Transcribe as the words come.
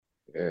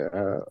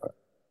Yeah,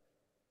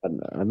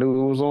 I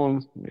knew it was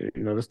on.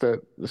 You know, that's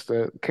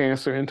that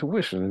cancer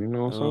intuition. You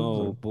know what I'm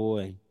Oh saying?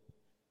 boy,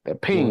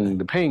 That boy. ping,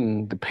 the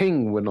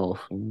ping went off.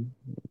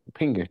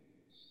 Pinging.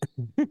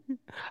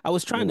 I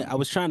was trying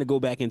to go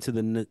back into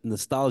the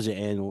nostalgia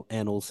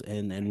annals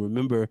and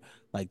remember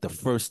like the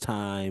first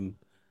time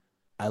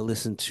I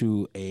listened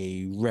to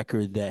a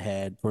record that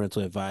had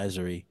parental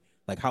advisory.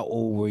 Like, how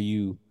old were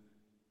you?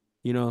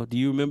 You know, do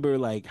you remember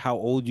like how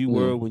old you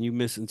were Mm. when you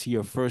listened to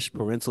your first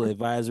parental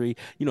advisory?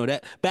 You know,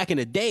 that back in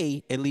the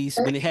day, at least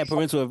when it had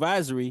parental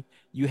advisory,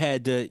 you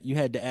had to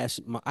ask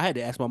I had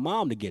to ask my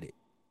mom to get it.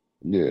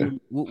 Yeah.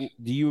 Do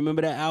you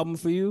remember that album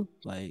for you?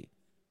 Like,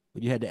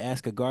 when you had to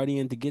ask a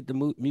guardian to get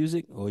the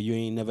music, or you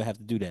ain't never have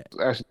to do that?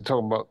 Actually,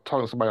 talking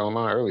to somebody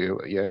online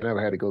earlier. Yeah, I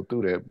never had to go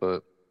through that,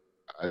 but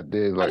I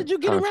did How like did you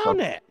get kind of around talk.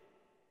 that?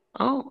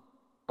 I don't,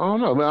 I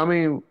don't know, but I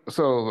mean,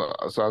 so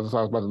I was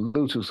about to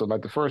allude to. So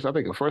like I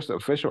think the first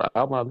official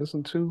album I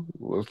listened to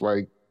was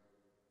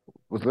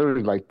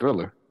literally like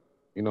Thriller.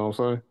 You know what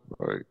I'm saying?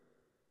 Like,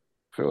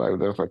 I feel like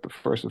that was like the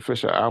first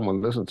official album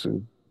I listened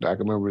to that I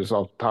can remember just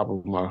off the top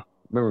of my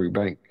memory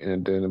bank.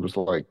 And then it was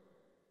like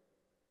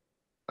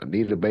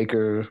Anita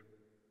Baker.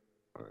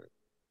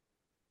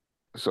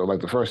 So like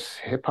the first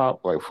hip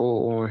hop, like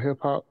full on hip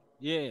hop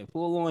Yeah,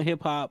 full on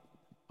hip hop,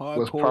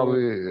 was hardcore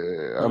probably,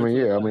 I mean, parental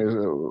yeah, I mean,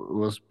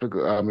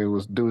 advisory. I mean, it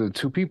was due to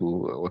two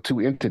people or two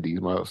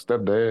entities, my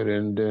stepdad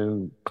and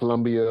then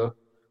Columbia.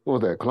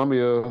 What was that?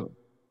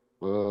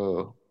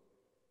 What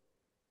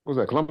was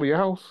that? Columbia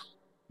House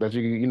that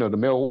you know, the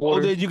mail Oh,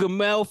 order. that you can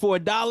mail for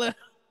 $1?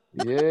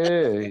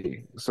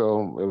 Yeah. So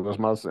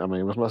I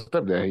mean, it was my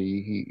stepdad.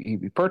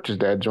 He purchased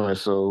that joint.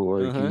 So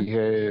like Uh-huh. he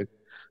had,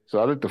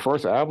 so I think the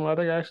first album I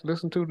think I actually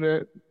listened to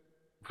that,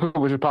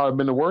 which had probably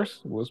been the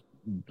worst, was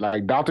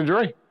like Dr.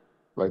 Dre,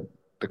 like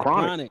The The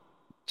Chronic. Chronic.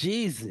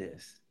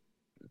 Jesus.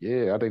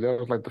 Yeah, I think that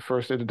was like the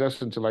first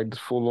introduction to like this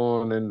full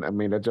on, and I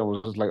mean that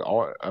joint was like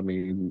all. I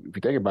mean, if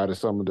you think about it,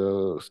 some of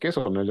the skits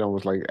on that joint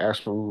was like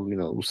actual, you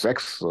know,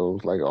 sex, so it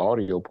was like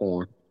audio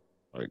porn,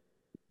 like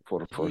for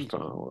the first Jeez.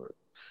 time.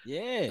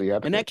 Yeah. So yeah, I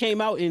And that think,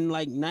 came out in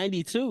like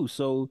 92.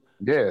 So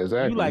yeah,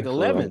 you like exactly.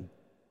 So like, 11.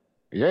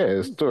 yeah,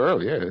 it's still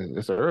early. Yeah,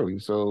 it's early.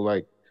 So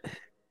like,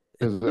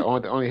 because the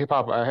only hip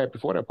hop I had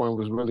before that point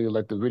was really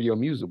like the video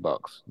music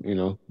box, you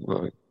know,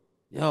 like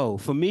Yo,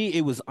 for me,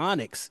 it was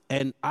Onyx.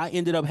 And I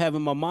ended up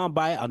having my mom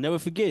buy it. I'll never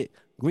forget it.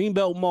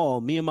 Greenbelt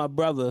Mall, me and my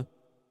brother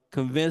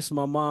convinced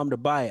my mom to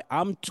buy it.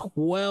 I'm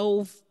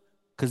 12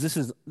 because this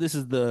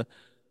is the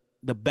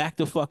Back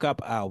the Fuck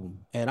Up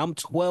album. And I'm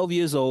 12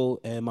 years old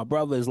and my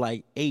brother is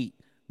like 8,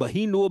 but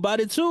he knew about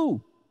it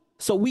too.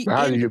 So we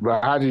ended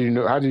how did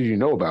you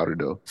know about it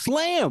though?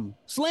 Slam.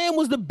 Slam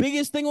was the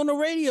biggest thing on the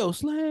radio.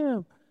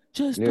 Slam.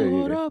 Just Yeah,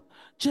 throw it yeah. up.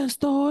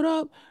 Just throw it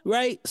up.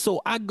 Right?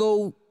 So I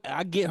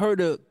get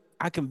her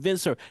I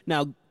convince her.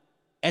 Now,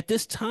 at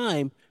this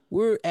time,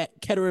 we're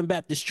at Kettering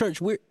Baptist Church.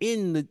 We're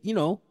in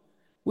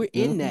we're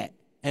in Hmm. that.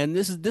 And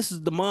this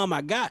is the mom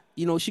I got.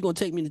 You know, she gonna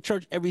take me to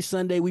church every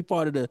Sunday. We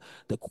part of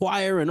the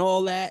choir and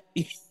all that.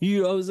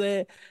 You know what I'm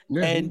saying?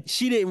 Yeah. And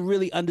she didn't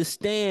really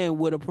understand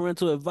what a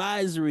parental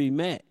advisory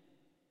meant.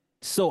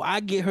 So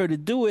I get her to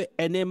do it,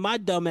 and then my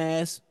dumb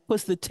ass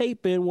puts the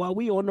tape in while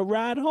we on the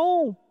ride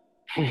home.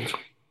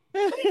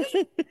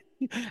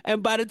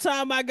 And by the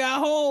time I got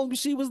home,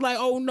 she was like,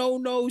 "Oh no,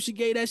 no!" She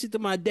gave that shit to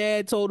my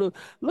dad. Told her,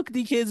 "Look,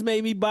 the kids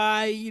made me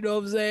buy." You know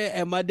what I'm saying?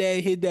 And my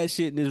dad hid that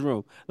shit in his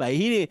room. Like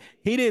he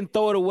didn't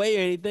throw it away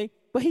or anything,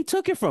 but he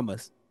took it from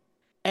us.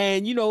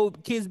 And you know,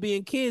 kids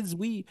being kids,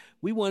 we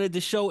wanted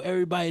to show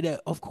everybody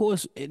that, of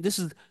course, and this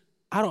is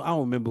I don't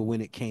remember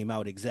when it came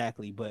out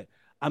exactly, but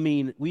I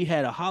mean, we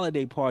had a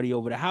holiday party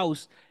over the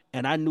house,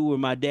 and I knew where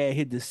my dad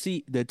hid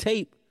the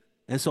tape,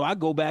 and so I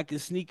go back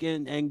and sneak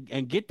in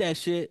and get that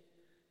shit,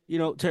 you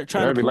know, trying to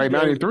That'd be prove like to every,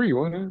 93,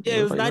 wasn't it? yeah, It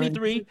it was was like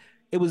 93.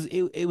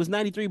 93. It was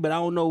 93, but I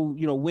don't know,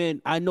 you know,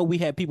 when. I know we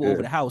had people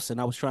over Yeah. the house,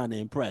 and I was trying to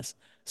impress,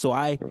 so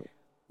I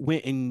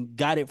went and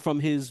got it from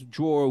his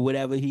drawer,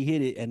 whatever he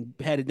hid it, and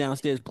had it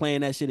downstairs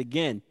playing that shit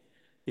again.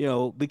 You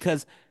know,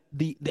 because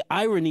the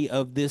irony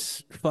of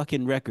this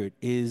fucking record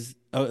is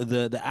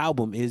the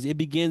album is it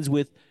begins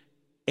with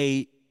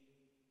a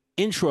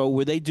intro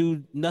where they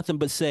do nothing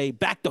but say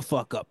back the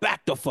fuck up,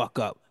 back the fuck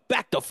up,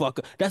 back the fuck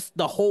up. That's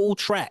the whole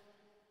track.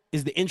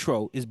 Is the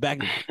intro is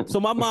back. So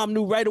my mom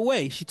knew right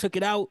away. She took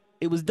it out.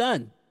 It was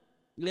done.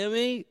 You know what I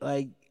mean?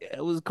 Like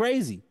it was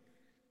crazy.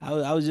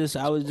 I was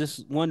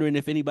just wondering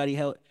if anybody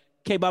held.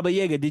 Okay, Baba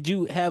Yaga, did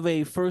you have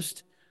a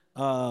first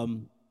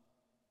um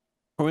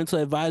parental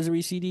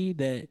advisory CD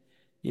that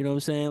you know what I'm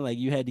saying? Like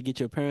you had to get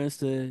your parents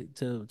to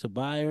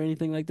buy or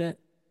anything like that?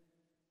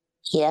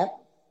 Yep.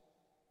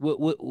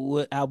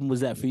 What album was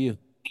that for you?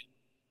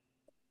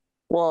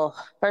 Well,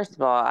 first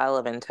of all, I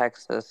live in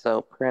Texas,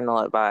 so parental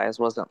advice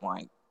wasn't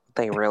like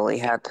they really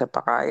had to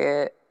buy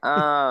it.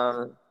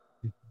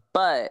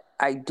 But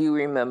I do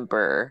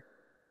remember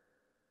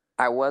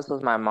I was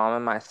with my mom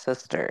and my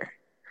sister,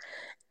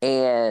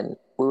 and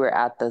we were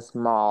at this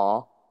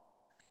mall,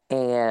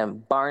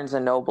 and Barnes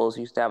and Nobles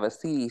used to have a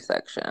CD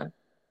section.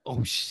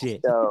 Oh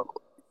shit. So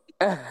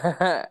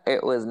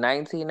it was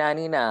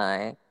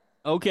 1999,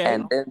 Okay.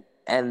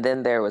 and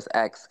then there was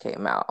X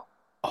came out.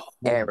 Oh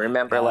And my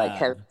remember, like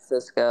Kevin God.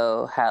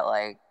 Cisco had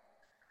like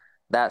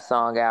that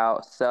song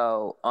out.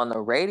 So on the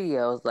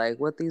radio, it's like,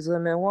 "What these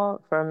women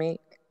want from me,"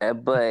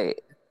 but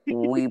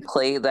we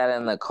played that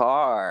in the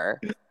car.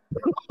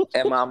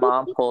 And my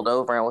mom pulled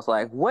over and was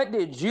like, "What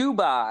did you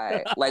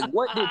buy? Like,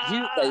 what did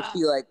you like?" She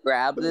like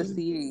grabbed the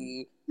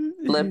CD,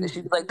 flipped it.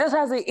 She's like, "This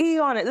has an E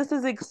on it. This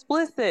is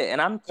explicit."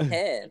 And I'm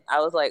 10. I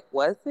was like,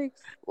 what's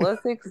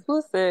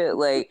explicit?"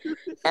 Like,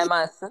 and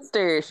my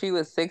sister, she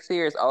was 6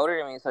 years older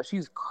than me, so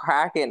she's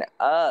cracking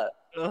up.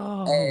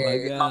 Oh my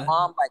And my God.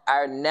 mom, like,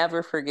 I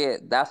never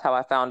forget. That's how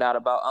I found out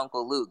about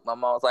Uncle Luke. My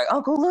mom was like,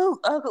 "Uncle Luke,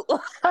 Uncle,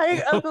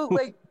 like, Uncle,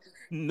 like."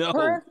 No.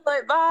 Prince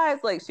like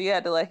vibes. Like she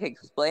had to like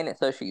explain it.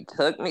 So she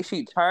took me,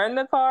 she turned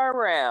the car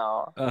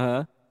around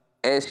Uh-huh.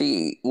 and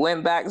she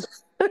went back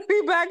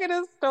back in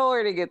the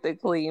store to get the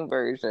clean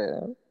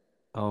version.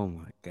 Oh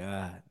my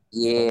God.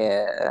 Yeah.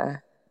 Yeah.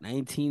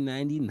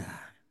 1999.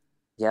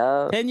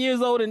 Yup. 10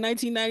 years old in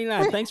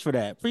 1999. Thanks for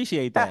that.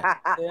 Appreciate that.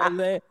 You know what I'm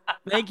saying?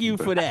 Thank you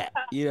for that.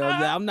 You know what I'm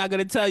saying? I'm not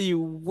gonna tell you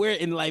where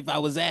in life I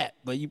was at,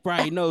 but you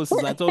probably know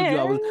since I told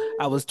you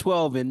I was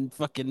 12 in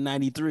fucking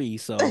 93.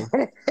 So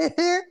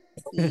I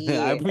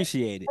Yeah.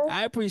 appreciate it.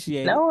 I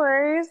appreciate it. No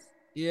worries.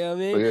 You know what I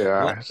But mean?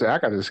 yeah, Well, I say I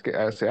got to escape.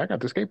 I say I got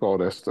to escape all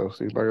that stuff.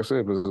 See, like I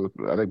said,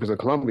 I think it was a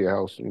Columbia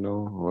house.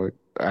 Like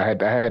I had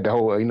the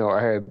whole.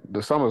 I had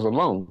the summers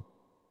alone.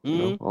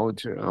 mm,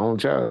 Only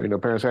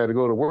child. Parents had to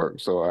go to work,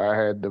 so I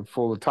had the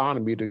full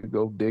autonomy to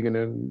go digging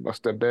in my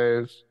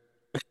stepdad's,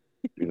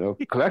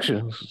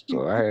 collections.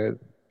 So I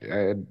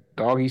had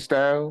Doggy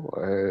Style.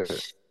 I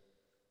had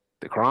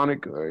the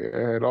Chronic.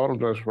 I had all of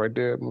those right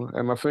there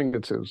at my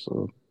fingertips.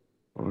 So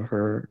I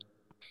heard,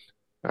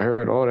 I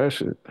heard all that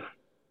shit.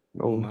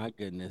 No, my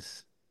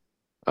goodness.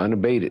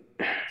 unabated.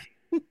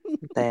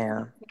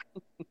 Damn.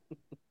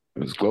 It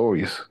was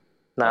glorious.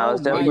 No, I Oh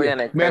was my Yeah. definitely God. in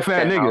a Matter of fact,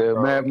 Christian nigga,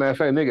 household. matter of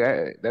fact,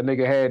 nigga, that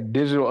nigga had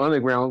Digital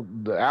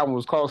Underground. The album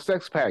was called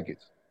Sex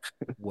Packets.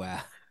 Wow.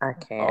 I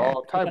can't.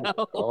 Oh my God.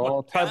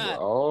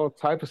 All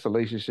type of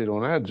salacious shit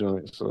on that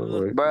joint. So Uh,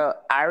 like, Bro,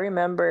 I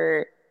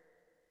remember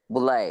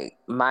like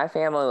my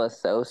family was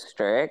so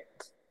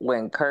strict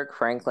when Kirk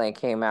Franklin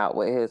came out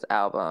with his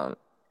album,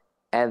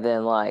 and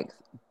then like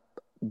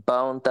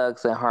Bone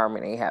Thugs and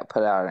Harmony had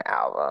put out an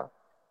album,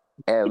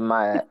 and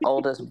my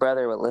oldest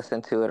brother would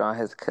listen to it on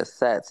his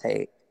cassette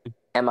tape,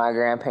 and my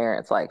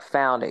grandparents like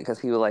found it because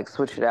he would like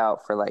switch it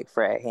out for like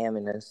Fred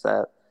Hammond and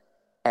stuff,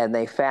 and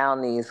they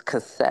found these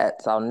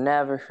cassettes. I'll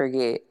never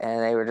forget,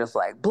 and they were just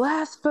like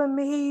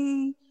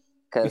blasphemy.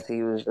 Because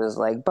he was just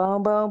like,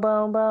 boom, boom,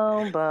 boom,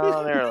 boom,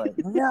 boom. They were like,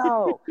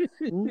 no,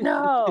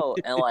 no.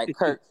 And like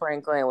Kirk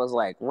Franklin was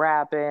like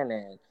rapping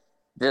and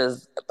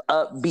just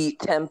upbeat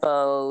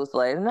tempos,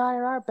 like not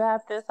in our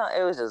Baptist song.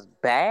 It was just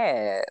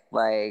bad.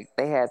 Like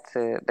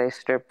they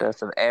stripped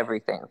us of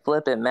everything,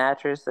 flipping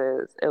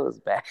mattresses. It was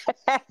bad.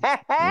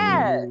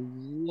 It was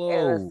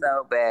Whoa.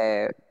 so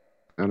bad.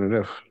 none of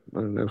that,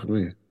 none of that for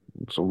me.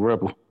 I'm so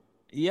rebel.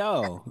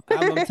 Yo,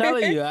 I'm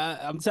telling you,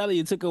 I'm telling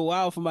you, it took a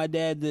while for my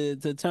dad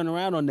to turn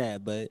around on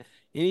that. But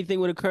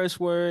anything with a curse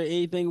word,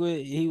 anything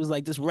with he was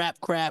like this rap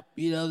crap,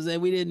 you know what I'm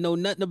saying? We didn't know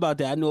nothing about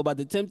that. I knew about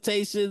the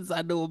Temptations,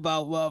 I knew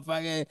about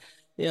motherfucking,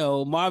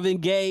 Marvin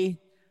Gaye,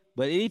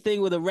 but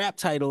anything with a rap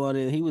title on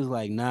it, he was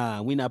like,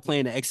 nah, we not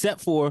playing it, except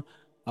for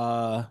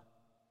uh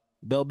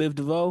Belle Biv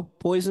DeVoe,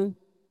 Poison,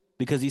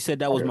 because he said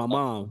that was Yeah. my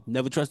mom.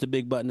 Never trust a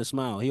big button to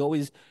smile. He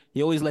always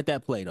let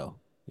that play though.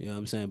 You know what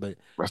I'm saying? But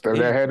My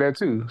stepdad any had that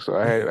too. So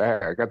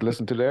I got to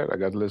listen to that. I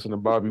got to listen to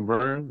Bobby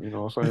Byrne. You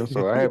know what I'm saying?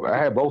 So I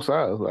had both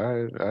sides.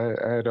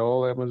 I had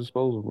all at my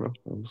disposal, bro.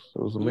 It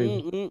was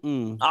amazing.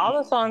 Mm-mm-mm.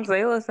 All the songs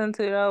they listened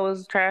to though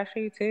was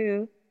trashy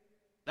too.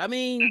 I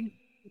mean,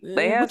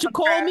 They had what you some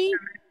call trash. me?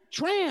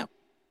 Tramp.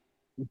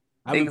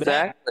 I remember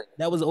that. Exactly.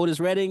 That was Otis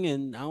Redding,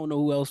 and I don't know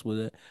who else was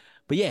it.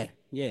 But yeah,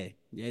 yeah,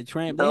 yeah.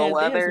 Tramp. They Bill had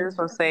Weathers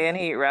some. was saying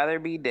he'd rather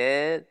be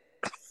dead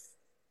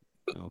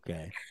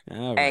Okay,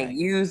 all and right.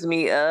 use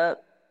me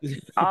up.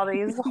 All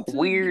these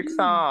weird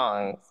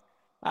songs.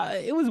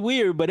 It was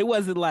weird, but it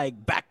wasn't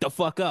like back the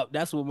fuck up.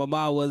 That's what my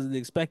mom wasn't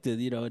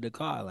expecting. In the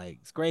car, like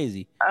it's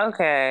crazy.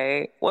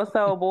 Okay. What's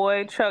up,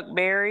 boy? Chuck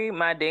Berry,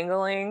 my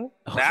dingling.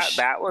 Oh That shit.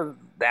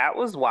 that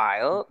was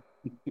wild.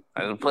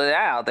 I just put it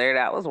out there.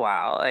 That was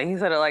wild. And he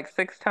said it like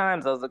 6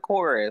 times as a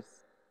chorus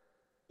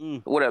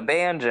Mm, with a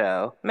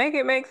banjo. Make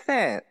it make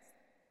sense.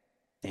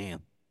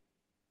 damn.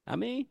 I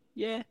mean,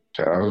 yeah.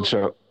 Shout out to Little,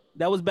 Chuck.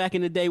 that was back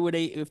in the day where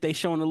if they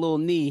showing a little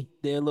knee,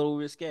 they're a little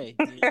risque.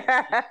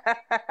 Yeah,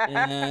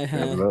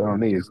 Yeah. love on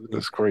me is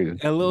crazy.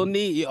 A little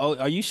knee. Oh,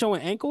 are you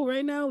showing ankle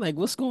right now? Like,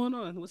 what's going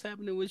on? What's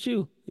happening with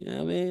you? You know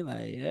what I mean?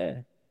 Like,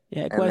 yeah.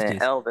 You had And then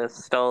questions. Elvis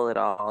stole it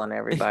all, and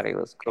everybody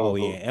was Oh cool.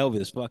 yeah,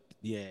 Elvis fucked.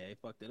 Yeah, he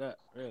fucked it up.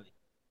 Really.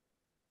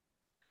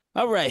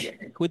 All right.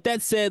 With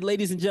that said,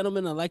 ladies and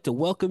gentlemen, I'd like to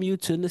welcome you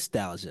to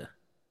Nostalgia.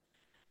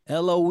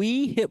 LOE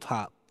Hip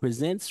Hop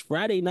presents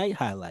Friday Night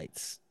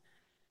Highlights.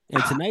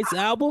 And tonight's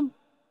album,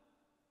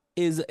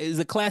 is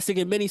a classic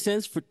in many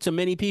sense to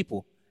many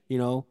people. You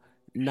know,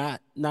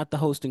 not the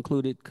host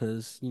included,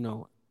 because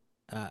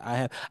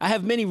I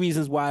have many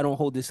reasons why I don't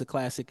hold this a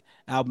classic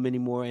album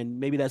anymore, and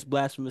maybe that's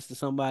blasphemous to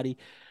somebody.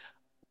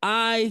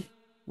 I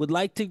would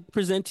like to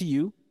present to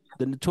you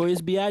the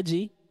Notorious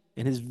B.I.G.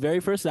 and his very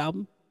first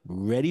album,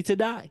 Ready to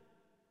Die,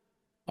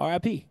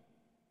 R.I.P.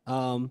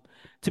 Um,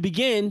 to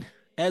begin,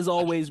 as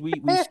always, we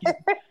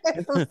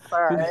skip.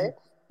 Sorry.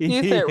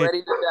 You said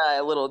ready to die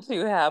a little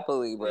too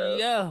happily, bro.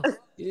 Yeah,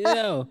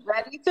 yeah.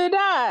 Ready to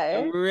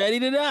die. Ready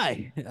to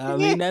Die. I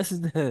mean, that's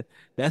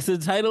the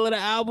title of the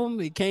album.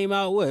 It came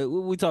out what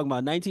we talking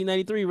about?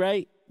 1993,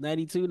 right?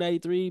 92,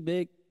 93,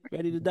 big.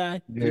 Ready to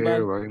Die. Yeah,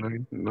 Anybody?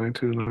 like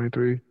 92,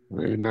 93,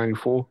 maybe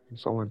 94,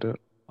 something like that.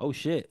 Oh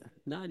shit.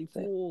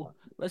 94.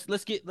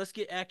 Let's get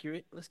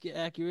accurate. Let's get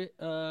accurate.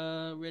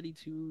 Ready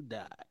to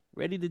Die.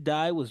 Ready to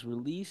Die was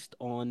released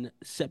on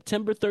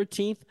September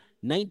 13th,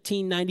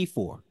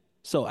 1994.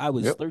 So I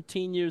was Yep.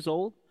 13 years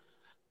old.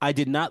 I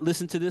did not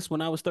listen to this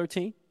when I was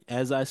 13.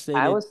 As I I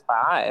stated, was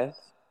 5.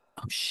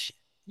 oh shit.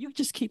 You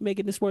just keep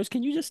making this worse.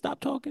 Can you just stop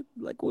talking?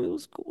 Like what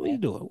are you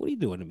doing? What are you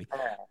doing to me?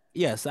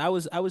 Yes, I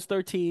was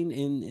 13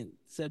 in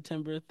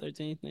September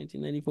 13th,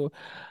 1994.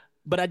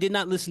 But I did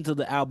not listen to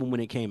the album when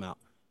it came out.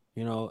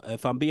 You know,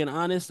 if I'm being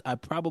honest, I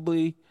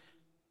probably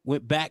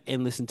went back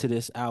and listened to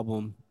this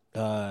album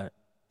after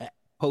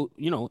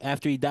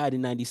he died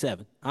in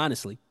 97.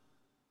 Honestly.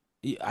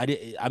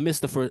 I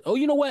missed the first. Oh,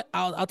 you know what?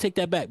 I'll take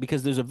that back,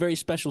 because there's a very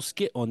special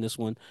skit on this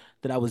one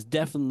that I was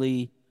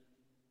definitely.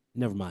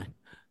 Never mind.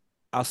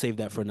 I'll save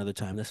that for another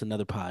time. That's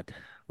another pod.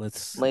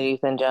 Let's.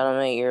 Ladies and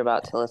gentlemen, you're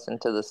about to listen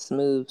to the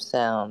smooth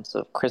sounds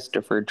of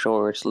Christopher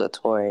George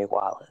LaTorre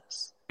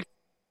Wallace.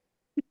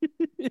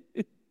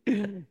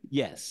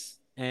 Yes,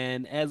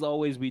 and as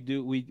always, we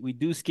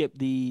do skip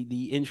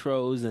the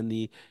intros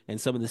and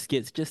some of the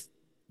skits just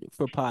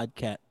for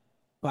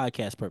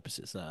podcast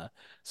purposes.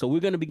 So we're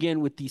gonna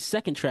begin with the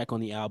second track on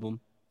the album,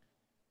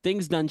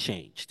 "Things Done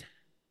Changed."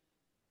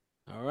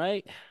 All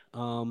right.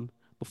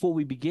 Before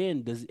we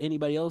begin, does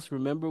anybody else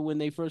remember when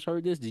they first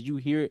heard this? Did you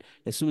hear it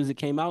as soon as it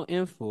came out,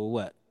 Inf, or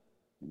what?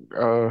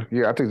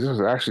 Yeah, I think this is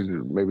actually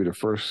maybe the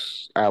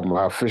first album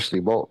I officially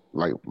bought,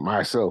 like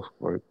myself.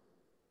 Like,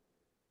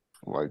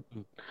 matter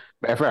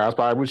of fact, I was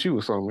probably with you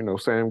or something,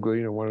 Sam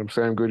Goody, one of them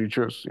Sam Goody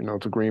trips, to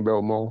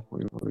Greenbelt Mall,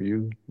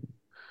 you,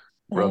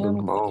 brother,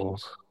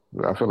 moms.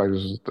 I feel like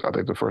this is, I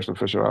think, the first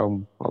official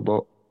album I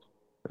bought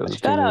as a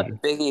Shout out teenager.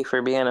 Biggie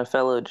for being a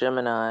fellow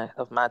Gemini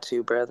of my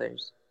two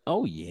brothers.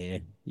 Oh yeah,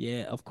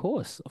 yeah, of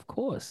course, of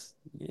course.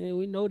 Yeah,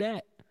 we know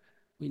that.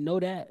 We know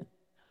that.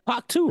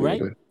 Pac too, right?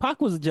 Yeah,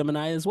 Pac was a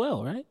Gemini as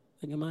well, right?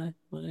 Like, am I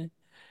yeah,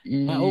 yeah,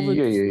 yeah,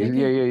 overthinking?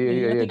 yeah, yeah, Yeah,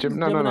 yeah, I yeah. think he's a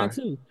No, no, Gemini no.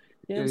 too. You know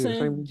what Yeah, I'm yeah, saying?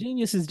 same,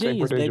 Genius is same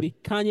genius, birthday. baby.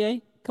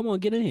 Kanye, come on,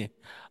 get in here.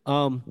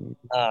 Um,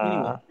 Uh,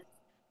 anyway.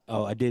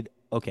 Oh, I did.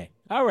 Okay.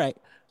 All right.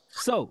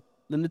 So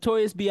the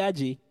Notorious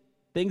B.I.G.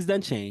 Things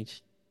Done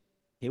Changed.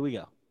 Here we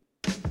go.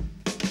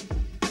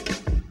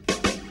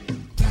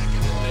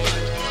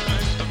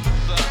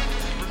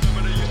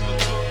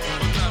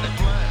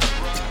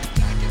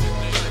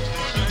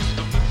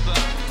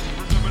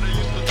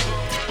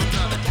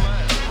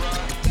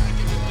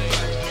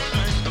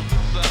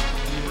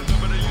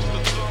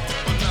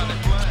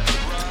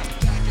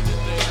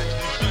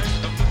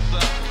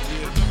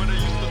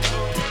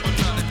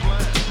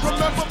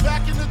 Remember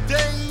back in the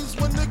days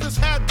when niggas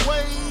had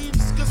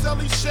waves, Gazelle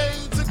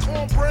shades and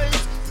corn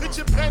braids,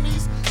 pitching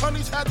pennies,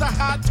 honeys had the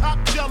high top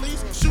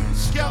jellies, shooting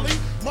skelly,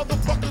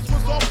 motherfuckers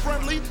was all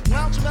friendly,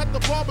 lounging at the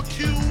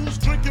barbecues,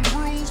 drinking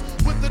brews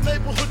with the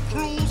neighborhood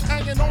crews,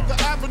 hanging on the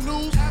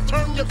avenues.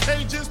 Turn your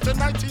pages to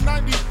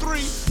 1993,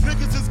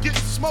 niggas is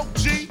getting smoked,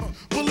 G.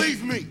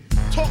 Believe me.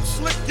 Talk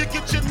slick, you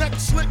get your neck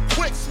slit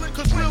quick.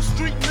 Cause real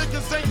street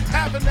niggas ain't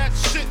having that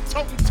shit.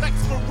 Toting text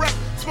for rep,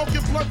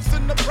 smoking blunts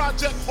in the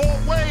project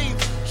hallways.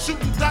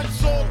 Shooting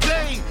dice all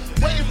day.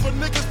 Waiting for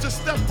niggas to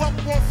step up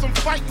on some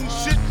fighting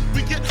shit.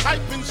 We get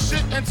hype and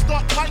shit and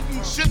start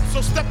lighting shit.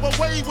 So step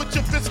away with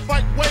your fist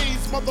fight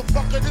ways.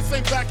 Motherfucker, this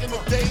ain't back in the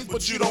days,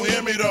 but you don't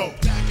hear me though.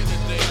 Back in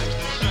the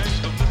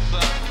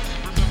days.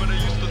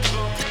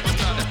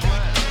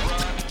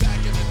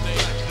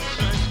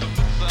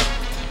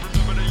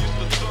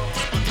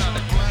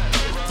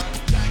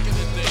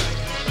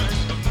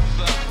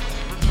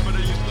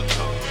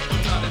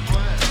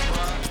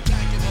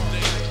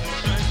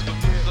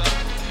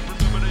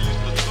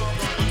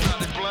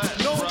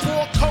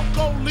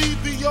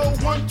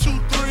 One, two,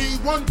 three,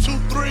 1, 2,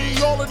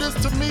 3. All of this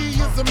to me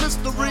is a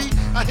mystery.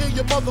 I hear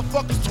you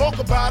motherfuckers talk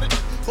about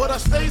it, but I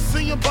stay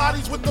seeing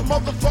bodies with the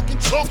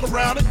motherfucking chalk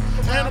around it.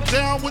 And I'm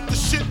down with the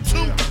shit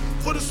too.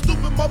 For the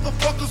stupid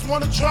motherfuckers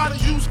wanna try to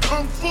use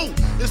kung fu.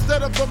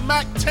 Instead of a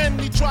Mac 10,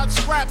 he tried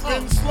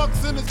scrapping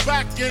slugs in his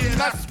back end.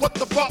 That's what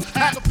the fuck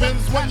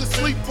happens when you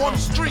sleep on the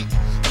street.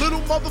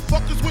 Little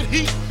motherfuckers with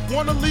heat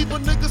wanna leave a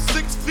nigga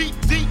 6 feet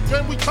deep.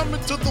 And we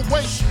coming to the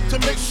waist to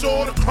make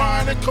sure the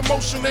crying and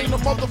commotion ain't a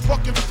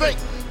motherfucking fake.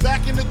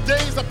 Back in the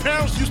days, our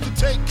parents used to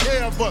take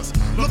care of us.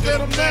 Look at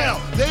them now,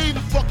 they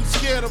even fucking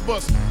scared of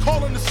us.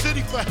 Calling the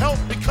city for help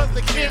because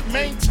they can't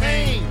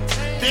maintain.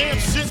 Damn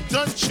shit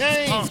done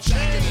changed.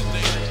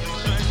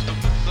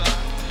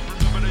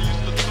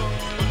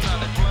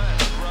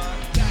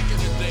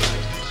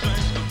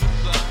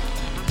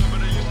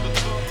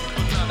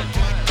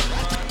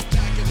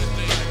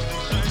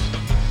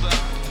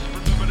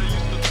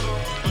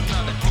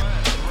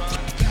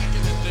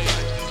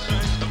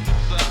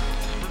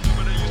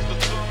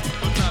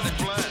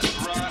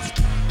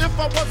 If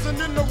I wasn't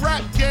in the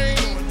rap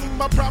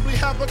game, I probably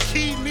have a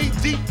key knee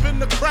deep in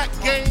the crack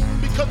game.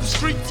 Because the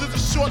streets is a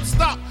short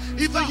stop.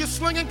 Either you're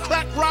slinging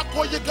crack rock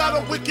or you got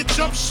a wicked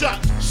jump shot.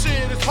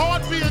 Shit, it's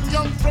hard being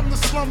young from the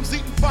slums,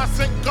 eating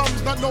 5-cent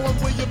gums, not knowing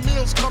where your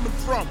meal's coming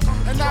from.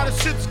 And now the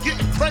shit's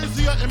getting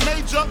crazier and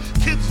major.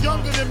 Kids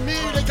younger than me,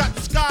 they got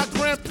the Sky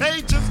Grand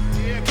pages.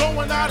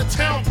 Going out of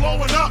town,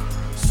 blowing up.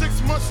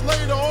 6 months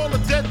later, all the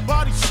dead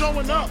bodies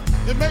showing up.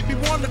 It make me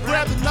want to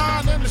grab the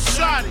 9 and the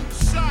shotty.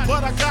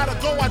 But I gotta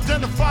go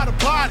identify the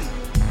body.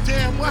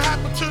 Damn, what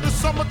happened to the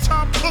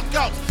summertime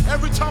cookouts?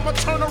 Every time I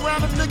turn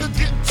around, a nigga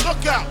getting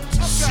took out.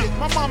 Shit,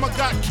 my mama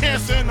got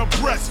cancer in her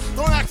breast.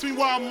 Don't ask me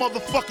why I'm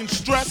motherfucking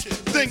stressed.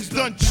 Things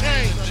done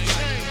changed.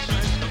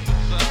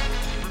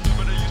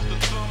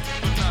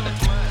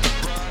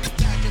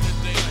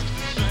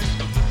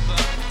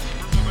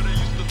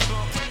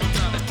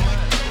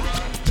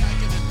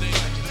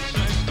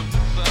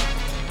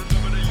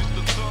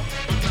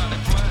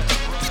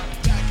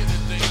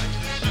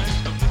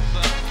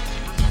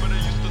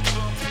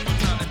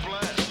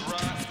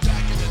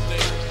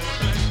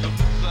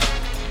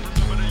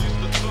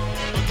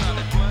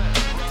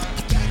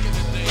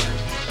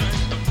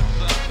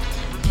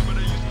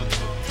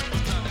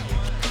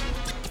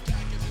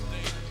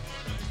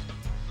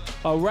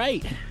 All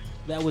right,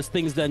 that was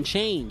Things Done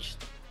Changed.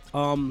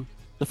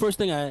 The first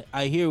thing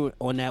I hear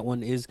on that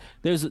one is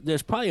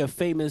there's probably a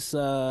famous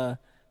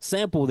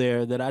sample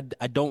there that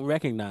I don't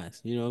recognize.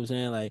 You know what I'm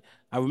saying? Like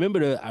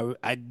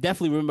I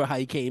definitely remember how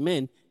he came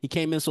in. He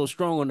came in so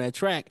strong on that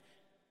track.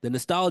 The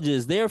nostalgia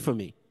is there for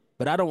me,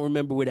 but I don't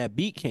remember where that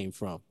beat came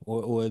from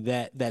or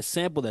that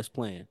sample that's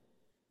playing.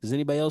 Does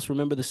anybody else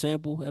remember the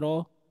sample at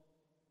all?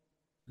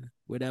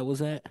 Where that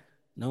was at?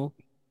 No.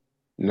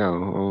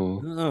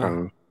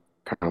 No.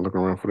 Kind of looking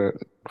around for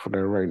that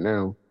right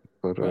now,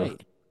 but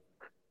Right.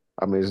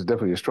 I mean, it's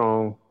definitely a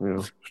strong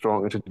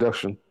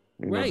introduction,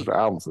 to Right. the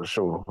album for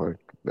sure. Like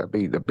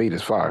the beat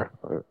is fire.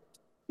 And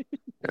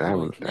I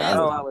was,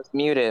 Oh, I was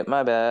muted.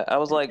 My bad. I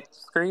was like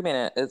screaming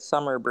it. It's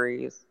Summer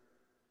Breeze.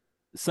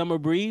 Summer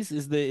Breeze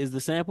is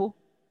the sample?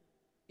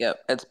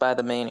 Yep, it's by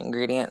the main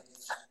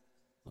ingredients.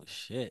 Oh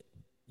shit.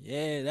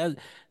 Yeah,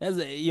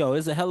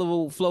 it's a hell of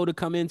a flow to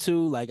come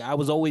into. Like I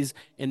was always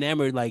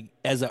enamored, like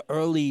as an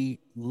early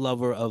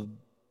lover of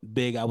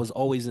Big, I was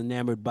always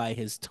enamored by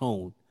his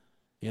tone.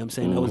 You know what I'm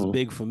saying? That was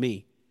big for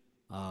me.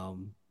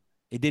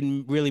 It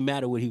didn't really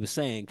matter what he was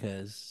saying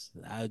because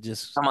I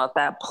just Talking about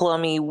that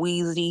plummy,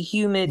 wheezy,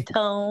 humid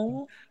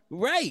tone.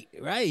 right.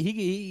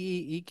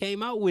 He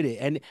came out with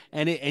it,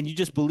 and you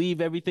just believe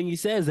everything he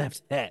says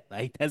after that.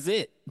 Like that's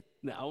it.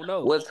 I don't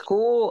know. What's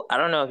cool, I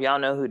don't know if y'all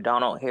know who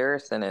Donald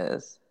Harrison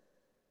is,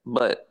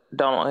 but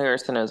Donald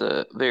Harrison is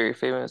a very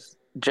famous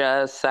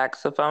jazz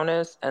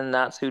saxophonist, and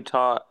that's who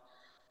taught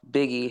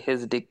Biggie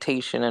his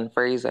dictation and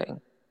phrasing.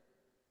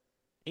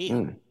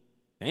 Damn,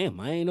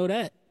 I ain't know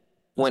that.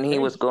 When he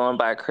crazy. was going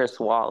by Chris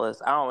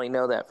Wallace. I only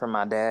know that from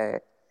my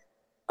dad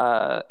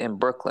in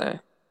Brooklyn.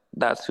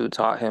 That's who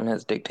taught him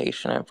his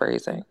dictation and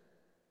phrasing.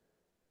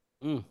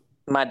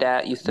 My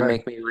dad used to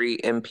make me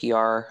read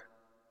NPR,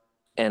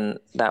 and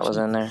that was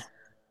in there.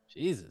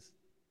 Jesus.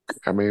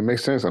 I mean, it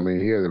makes sense. I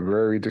mean, he has a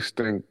very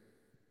distinct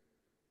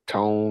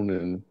tone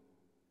and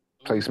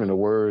placement of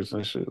words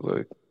and shit.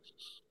 Like,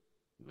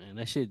 Man,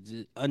 that shit's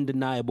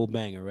undeniable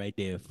banger right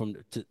there.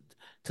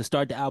 To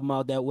start the album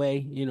out that way,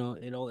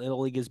 it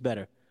only gets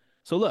better.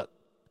 So look,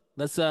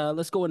 let's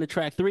go into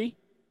track 3.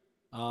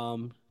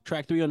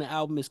 Track 3 on the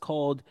album is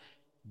called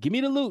 "Give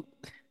Me the Loot."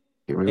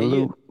 give me the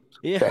loot.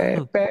 Yeah,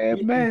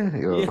 Bad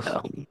man. Yo.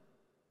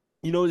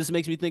 yeah. This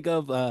makes me think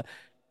of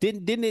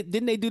didn't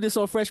they do this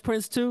on Fresh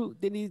Prince too?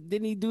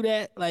 Didn't he do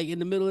that like in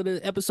the middle of the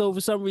episode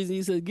for some reason?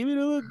 He said, "Give me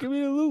the loot, give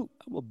me the loot."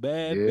 I'm a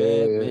bad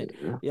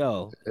man.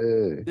 Yo,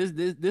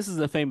 this is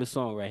a famous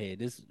song right here.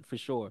 This for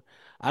sure.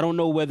 I don't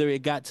know whether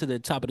it got to the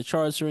top of the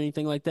charts or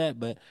anything like that,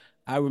 but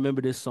I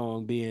remember this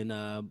song being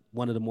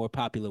one of the more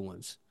popular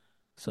ones.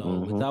 So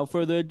without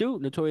further ado,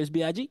 Notorious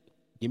B.I.G.,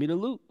 give me the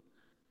loot.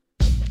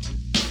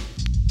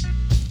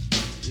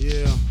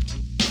 Yeah.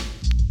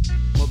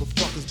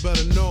 Motherfuckers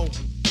better know.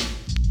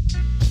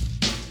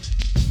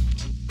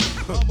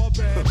 I'm a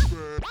bad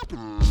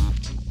man.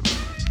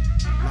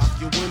 Lock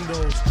your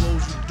windows,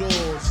 close your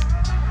doors.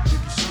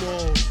 Biggie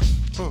Smalls.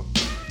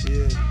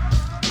 Yeah.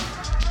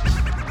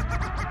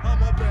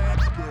 I'm a bad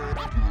man.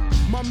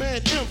 My My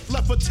man Imp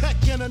left a tech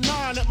and a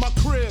 9 at my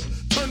crib.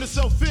 Turned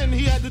himself in,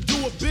 he had to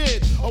do a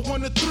bid. A 1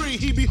 to 3,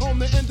 he be home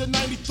the end of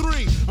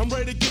 93. I'm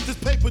ready to get this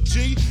paper,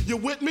 G. You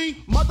with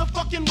me?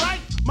 Motherfucking right.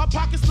 My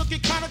pockets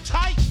looking kinda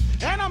tight.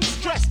 And I'm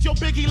stressed. Yo,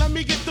 Biggie, let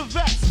me get the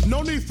vest.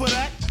 No need for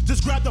that.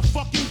 Just grab the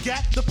fucking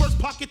gat. The first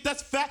pocket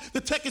that's fat.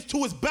 The tech is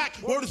to his back.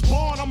 Word is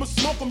born, I'ma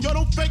smoke him. Yo,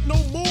 don't fake no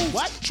moves.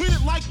 What? Treat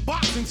it like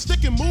boxing.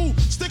 Stick and move.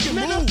 Stick and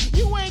move.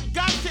 You ain't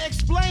got to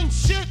explain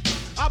shit.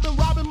 I've been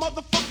robbing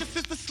motherfuckers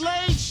since the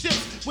slave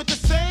ships. With the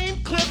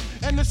same clip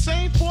and the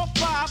same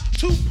 4.5.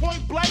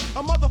 2-point blank.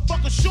 A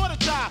motherfucker sure to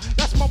die.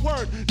 That's my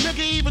word. Nigga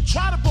even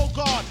try to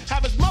bogart.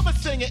 Have his mother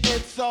singing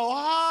It's So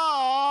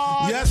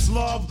Hard. Yes,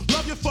 love.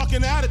 Love your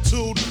fucking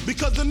attitude.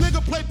 Because the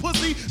nigga play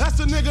pussy, that's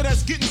the nigga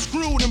that's getting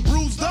screwed and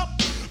bruised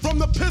up. From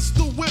the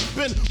pistol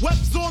whipping,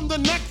 webs on the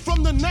neck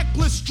from the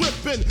necklace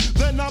stripping.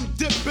 Then I'm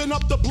dipping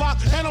up the block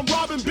and I'm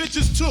robbing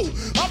bitches too.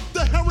 Up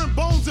the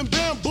herringbones and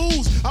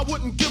bamboos. I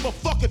wouldn't give a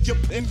fuck if you're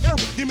in here.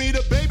 Give me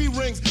the baby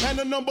rings and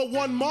the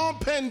 #1 mom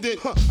pendant.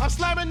 I'm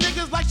slamming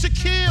niggas like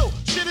Shaquille.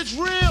 Shit is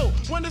real.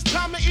 When it's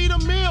time to eat a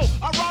meal,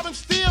 I rob and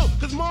steal.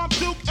 Cause Mom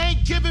Duke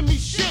ain't giving me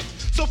shit.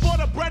 So for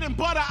the bread and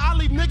butter, I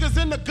leave niggas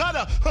in the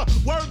gutter.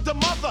 Word to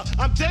mother,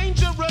 I'm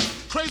dangerous.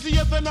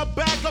 Crazier than a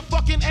bag of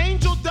fucking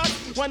angel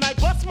dust. When I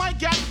bust my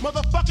gap,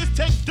 motherfuckers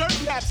take dirt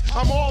naps.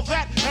 I'm all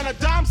that and a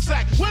dime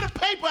sack. Where the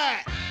paper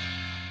at?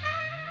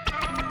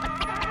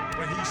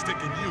 But he's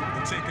sticking you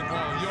and taking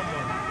all your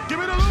money. Give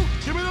me the loot,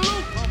 give me the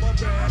loot. I'm a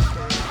bad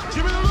girl.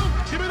 Give me the loot,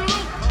 give me the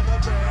loot. I'm a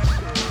bad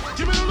girl.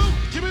 Give me the loot,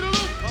 give me the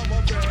loot. I'm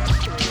a bad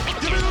girl.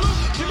 Give me the loot,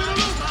 give me the loot. Give me the loot, give me the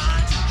loot. I'm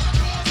a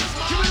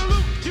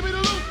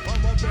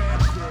bad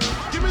girl.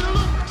 Give me the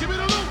loot, give me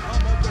the loot.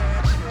 I'm a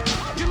bad girl.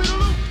 Give me the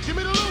loot, give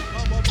me the loot.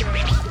 I'm a bad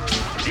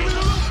girl. Give me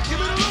the loot, give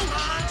me the loot.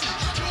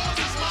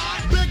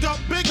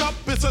 Big up,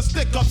 it's a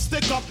stick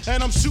up,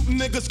 and I'm shooting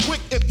niggas quick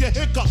if you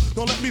hiccup.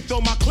 Don't let me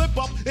throw my clip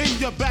up in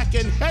your back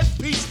and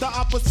headpiece, the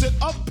opposite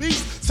of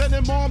peace.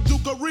 Sending Mom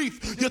Duke a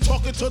reef. You're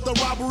talking to the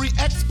robbery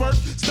expert.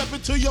 Step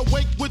into your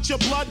wake with your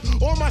blood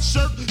or my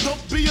shirt.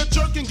 Don't be a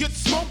jerk and get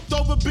smoked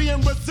over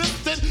being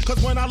resistant. Cause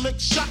when I lick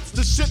shots,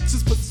 the shits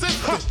is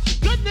persistent.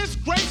 Goodness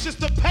gracious,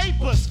 the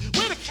papers.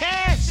 Where the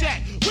cash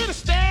at? Where the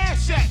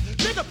stash at?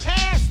 Nigga,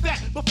 pass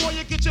that before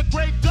you get your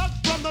grave dug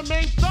from the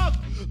main thug.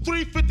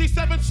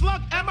 357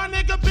 slug, and my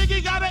nigga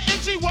Biggie got an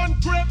itchy one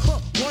grip.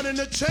 One in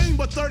the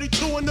chamber,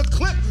 32 in the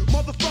clip.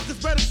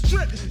 Motherfuckers better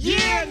strip.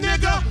 Yeah,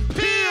 nigga,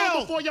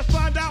 peel before you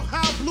find out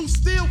how blue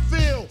steel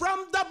feel.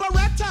 From the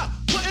Beretta,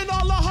 putting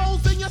all the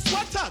holes in your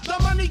sweater. The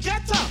money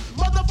getter,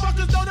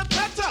 motherfuckers know the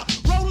better.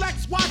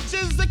 Rolex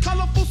watches and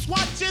colorful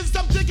swatches.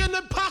 I'm digging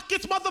in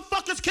pockets,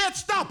 motherfuckers can't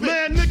stop it.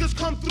 Man, niggas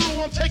come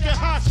through, I'm taking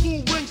high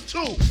school rings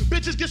too.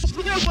 Bitches get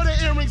screwed for the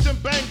earrings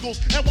and bangles.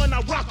 And when I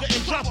rock her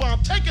and drop her,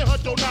 I'm taking her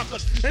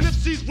donakas. And if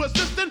she's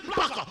resistant,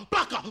 baka,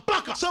 baka,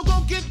 baka. So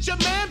go get your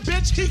man,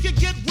 bitch, he could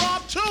get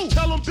robbed too.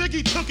 Tell him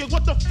Biggie took it,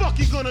 what the fuck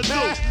he gonna do?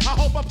 I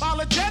hope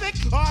apologetic,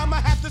 or I'ma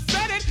have to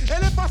set it.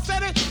 And if I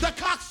said it, the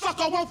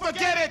cocksucker won't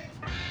forget it.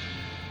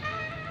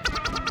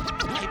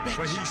 Hey,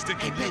 but he's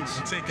sticking you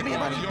and taking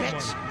all your money.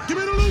 Give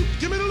me the loot,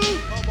 give me the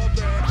loot. I'm a bad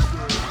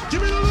girl.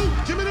 Give me the loot,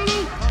 give me the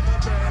loot. I'm a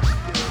bad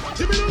girl.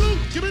 Give me the loot,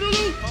 give me the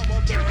loot. I'm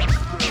a bad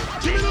girl.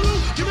 Give me the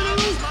loot, give me the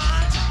loot.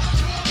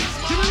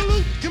 Give me the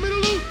loot, give me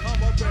the loot.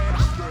 I'm a bad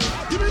girl.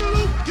 Give me the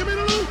loot, give me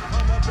the loot.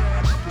 I'm a bad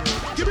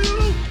girl. Give me the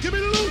loot, give me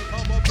the loot.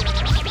 I'm a bad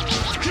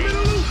girl. Give me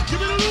the loot, give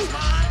me the loot.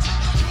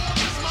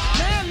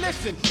 Man,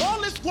 listen, all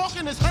this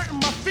walking is hurting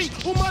my feet.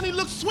 Who money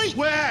looks sweet?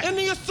 Where? In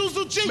the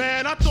Isuzu Jeep.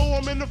 Man, I throw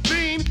him in the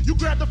fiend. You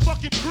grab the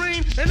fucking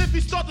green, and if he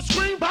start to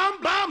scream, bam,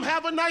 bam,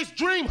 have a nice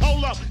dream.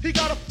 Hold up, he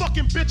got a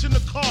fucking bitch in the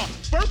car.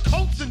 Fur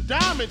coats and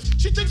diamonds.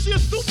 She thinks she a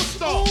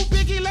superstar. Ooh,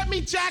 Biggie, let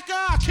me jack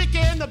her. I kick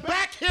her in the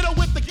back, hit her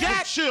with the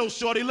gat. Chill,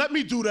 shorty, let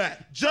me do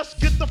that. Just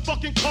get the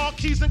fucking car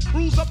keys and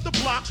cruise up the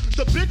block.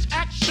 The bitch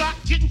act shot,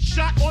 getting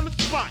shot on the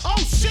spot. Oh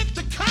shit,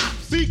 the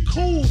cops. Be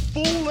cool,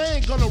 fool. They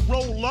ain't gonna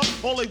roll up.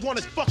 All they want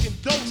is fucking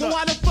donuts. So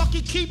why the fuck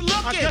he keep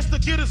looking? I guess to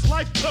get his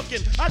life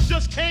cooking. I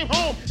just came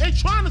home, ain't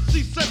trying to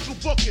see central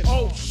booking.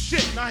 Oh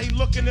shit, now he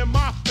looking in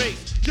my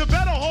face. You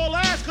better haul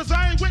ass, cause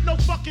I ain't with no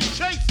fucking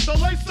chase. So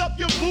lace up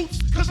your boots,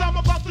 cause I'm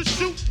about to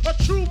shoot a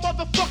true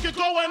motherfucker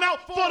going out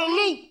for the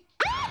loot.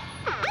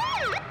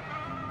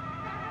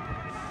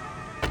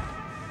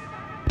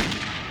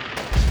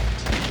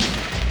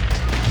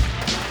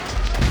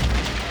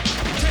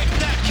 Take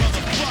that,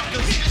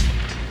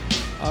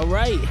 motherfuckers. All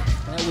right,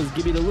 that was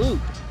Give Me the Loot.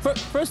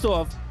 First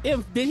off,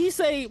 did he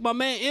say my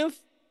man Inf?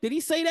 Did he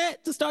say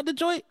that to start the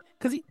joint?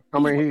 Cause he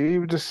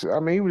was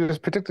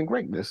just predicting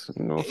greatness.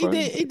 You know what I'm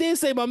saying? He did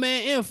say my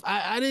man Inf.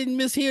 I didn't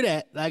mishear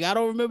that. Like I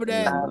don't remember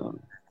that.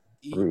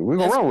 We're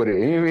gonna run with it.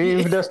 Even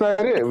if that's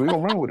not it, we're gonna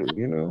run with it.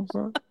 You know what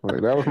I'm saying?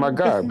 Like, that was my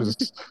guy.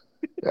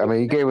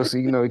 He gave us,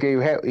 he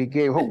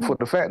gave hope for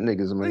the fat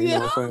niggas, man. You know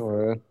what I'm saying?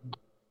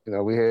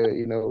 Well, we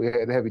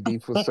had the Heavy D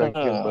for a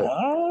second,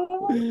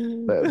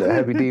 but the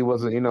Heavy D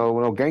wasn't,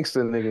 no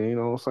gangster nigga. You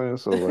know what I'm saying?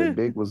 So like,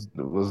 Big was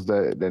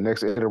the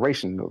next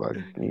iteration. Like,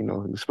 he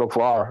spoke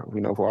for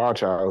our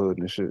childhood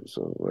and shit.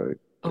 So like,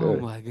 Oh Yeah,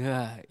 my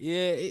God.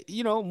 Yeah,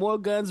 more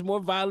guns, more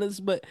violence,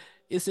 but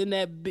it's in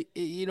that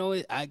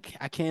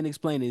I can't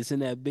explain it. It's in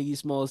that Biggie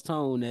Smalls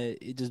tone that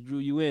it just drew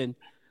you in.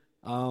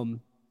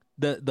 Um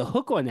the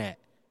hook on that,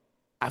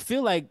 I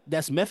feel like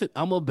that's method.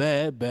 I'm a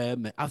bad, bad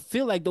man. I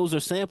feel like those are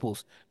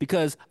samples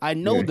because I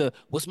know yeah, the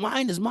what's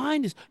mine is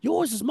mine is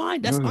yours is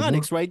mine. That's uh-huh.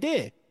 Onyx right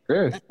there.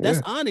 Yeah, That's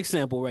yeah. Onyx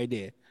sample right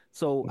there.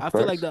 So I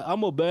feel like Facts. the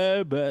I'm a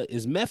bad, bad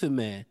is Method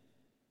Man,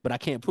 but I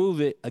can't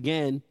prove it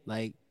again.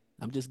 Like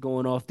I'm just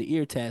going off the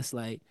ear test.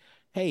 Like,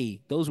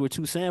 hey, those were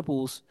two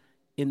samples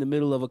in the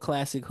middle of a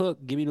classic hook.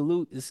 Give me the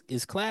loot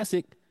is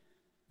classic.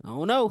 I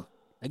don't know.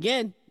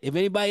 Again, if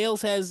anybody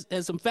else has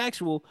some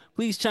factual,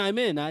 please chime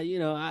in.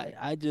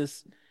 I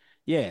just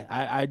yeah,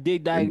 I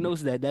did And,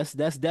 diagnose that. That's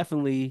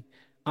definitely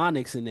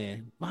Onyx in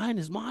there. Mine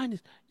is mine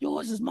is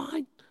yours is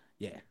mine.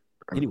 Yeah.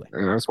 Anyway,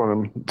 and I just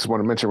want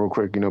to mention real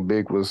quick,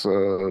 Big was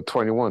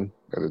 21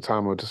 at the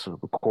time of this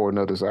recording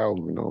of this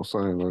album, you know what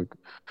I'm saying? Like,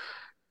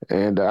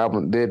 and the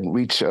album did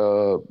reach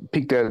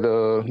peaked at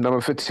number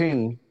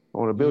 15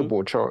 on the hmm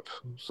Billboard charts.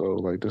 So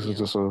like this is damn,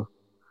 just a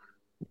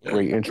damn.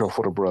 great intro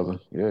for the brother.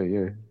 Yeah,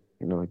 yeah.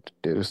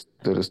 Did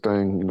his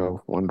thing,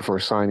 one of the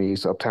first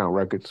signees, Uptown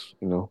Records,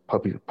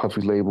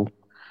 Puffy label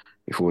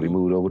before he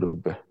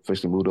hmm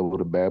officially moved over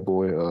to Bad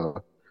Boy.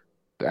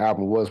 The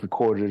album was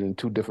recorded in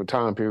two different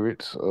time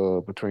periods,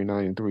 between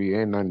 93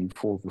 and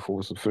 94 before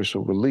its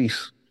official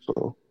release.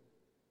 So,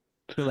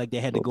 Feel like they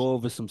had to so go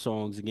over some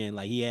songs again.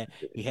 Like he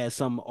had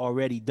some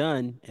already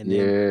done, and then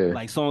yeah.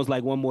 like songs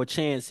like One More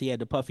Chance, he had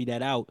to puffy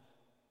that out.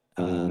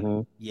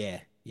 Hmm. Yeah,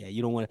 yeah.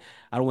 You don't want to.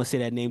 I don't want to say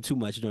that name too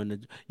much during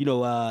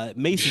the.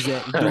 Mace is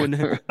at doing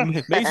the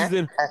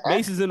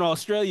Mace is in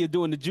Australia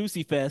doing the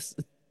Juicy Fest.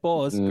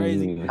 Pause.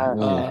 Crazy.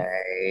 Hmm.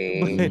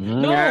 But Okay.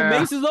 no, Yeah.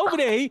 Mace is over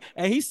there.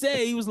 He said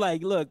he was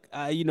like, look,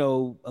 a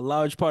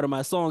large part of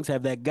my songs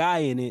have that guy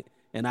in it,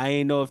 and I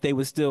ain't know if they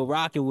was still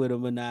rocking with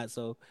him or not.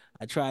 So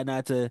I try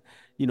not to,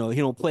 he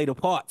don't play the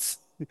parts.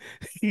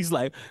 He's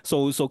like,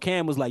 so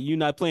Cam was like, you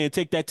not playing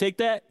take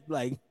that?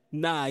 Like,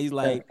 nah. He's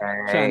like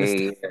trying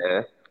to.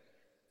 Okay.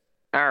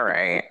 All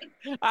right.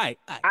 I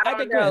I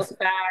don't know digress.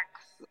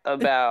 facts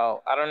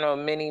about, I don't know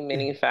many,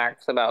 many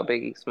facts about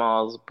Biggie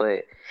Smalls,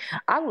 but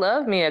I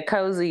love me a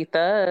cozy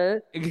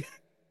thug.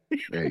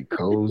 Hey,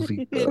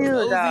 cozy He's thug.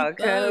 a Cozy dog, thug.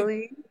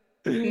 cuddly.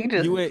 He You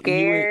just and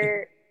you and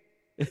scared,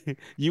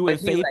 you but and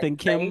he Faith like and safe.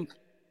 Kim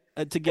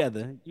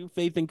together. You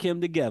Faith and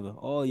Kim together.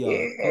 All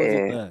y'all. Cozy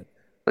Yeah. thug.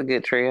 A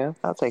good trio.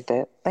 I'll take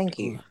that. Thank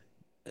you.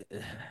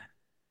 Ugh.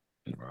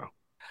 Wow.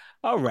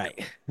 All right.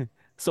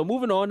 So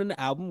moving on in the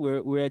album,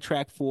 we're at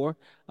track 4.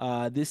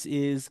 This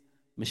is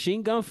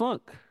Machine Gun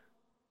Funk.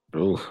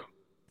 Oof.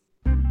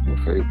 My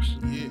favorites.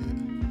 Yeah.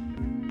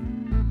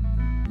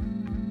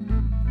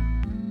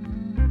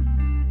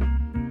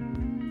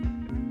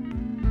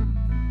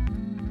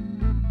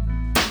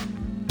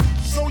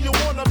 So you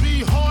wanna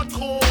be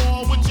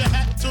hardcore with your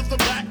hat to the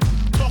back,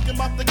 talking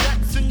about the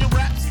gaps in your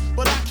raps,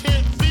 but I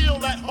can't feel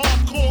that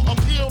hardcore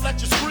appeal that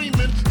you're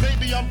screaming.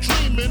 Maybe I'm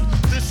dreaming.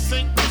 This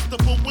ain't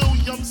Christopher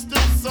Williams,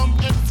 still some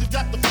MC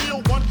got the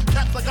feel one,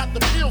 caps I got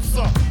the feel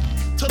some.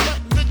 To let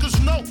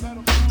niggas know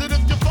that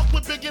if you fuck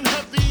with big and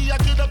heavy, I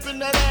get up in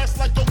that ass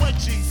like a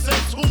wedgie.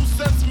 Says who?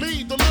 Says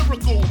me, the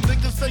lyrical.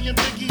 Niggas saying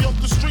Biggie off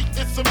the street,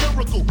 it's a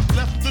miracle.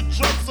 Left the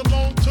drugs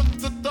alone, took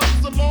the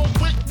thugs along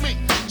with me.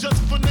 Just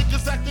for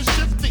niggas acting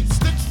shifty.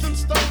 Sticks and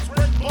stones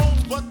break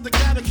bones, but they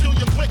gotta kill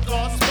you quicker.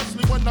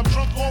 Especially when I'm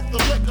drunk off the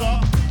liquor.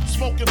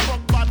 Smoking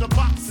funk by the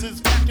boxes,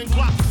 packing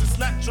glocks. It's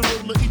natural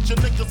to eat your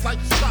niggas like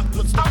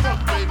chocolates. The funk,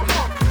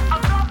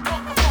 baby.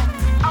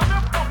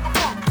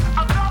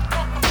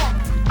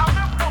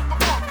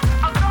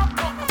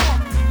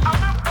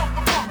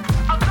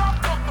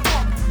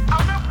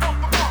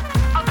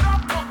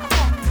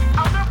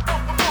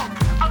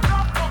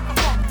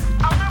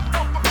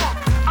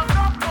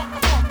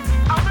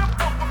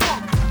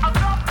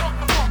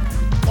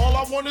 All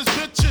I want is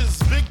bitches,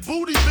 big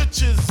booty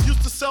bitches.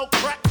 Used to sell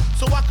crack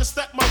so I could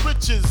stack my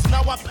riches.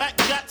 Now I pack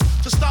gats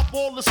to stop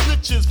all the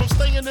snitches from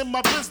staying in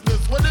my business.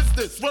 What is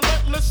this?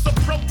 Relentless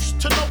approach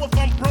to know if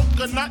I'm broke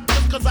or not.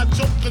 Just cause I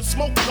joke and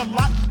smoke a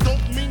lot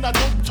don't mean I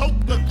don't tote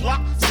the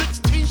Glock.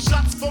 16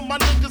 shots for my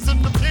niggas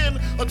in the pen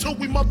until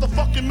we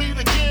motherfucking meet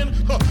again.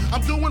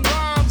 I'm doing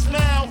rhymes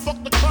now,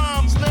 fuck the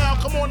crimes now.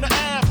 Come on the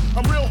Ave,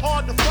 I'm real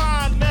hard to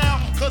find now.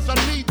 Cause I'm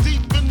knee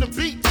deep in the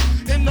beats.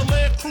 In the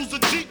Land Cruiser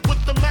Jeep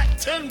with the Mac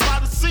 10 by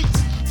the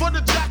seats. For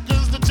the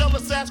jackers, the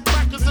jealous ass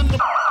crackers in the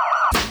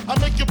I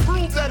make you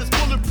prove that it's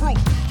bulletproof.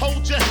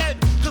 Hold your head,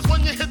 cause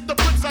when you hit the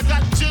bricks, I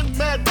got gin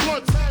mad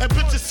blunts and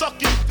bitches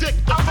sucking dick.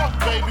 The funk,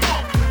 baby.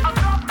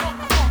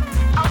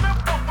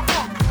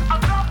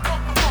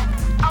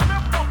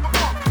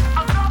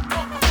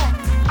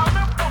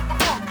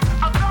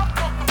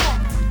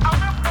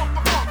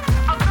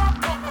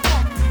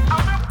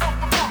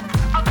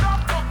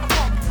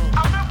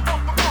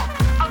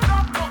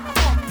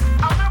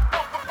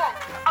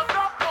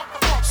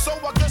 So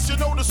I guess you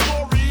know the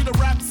story, the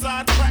rap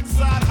side, crack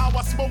side, how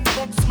I smoke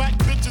funk, smack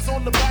bitches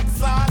on the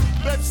backside.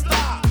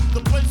 Bed-Stuy,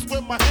 the place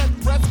where my head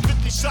rests,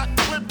 50 shot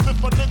clip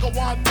if a nigga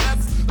want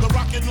test, the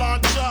rocket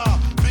launcher,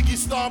 Biggie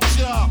stomp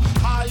ya,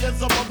 high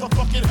as a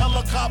motherfucking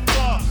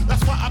helicopter.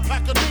 That's why I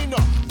pack a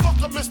Nina, fuck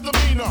a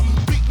misdemeanor,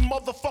 beating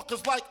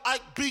motherfuckers like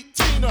Ike beat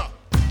Tina.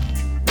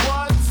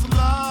 What's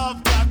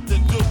love got to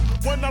do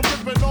when I'm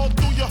ripping all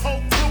through your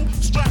whole crew?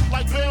 Strapped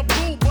like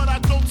bamboo, but I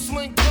don't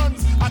sling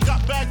guns. I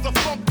got bags of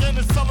funk and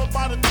it's selling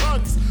by the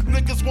tons.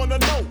 Niggas wanna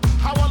know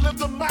how I live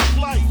the Mac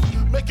life,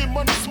 making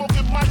money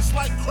smoking mics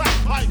like crack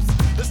pipes.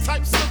 It's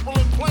type simple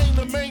and plain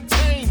to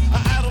maintain. I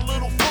add a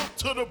little funk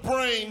to the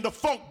brain, the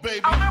funk baby.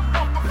 Funk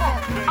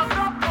baby.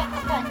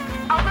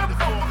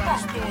 Metaphor got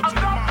stored to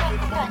the mind in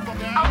the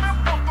motherfucking house.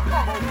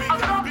 Mo-B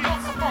got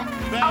beats,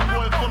 bad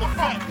boy full of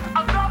fat.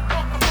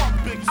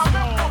 Big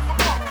Small,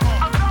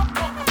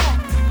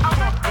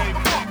 funk baby,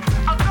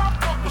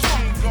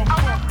 machine gun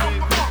funk baby,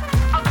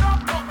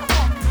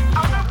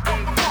 funk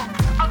baby.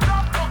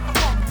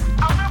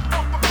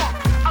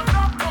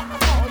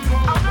 All you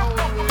hoes know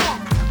who it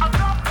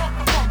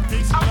is.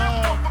 Peace and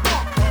love.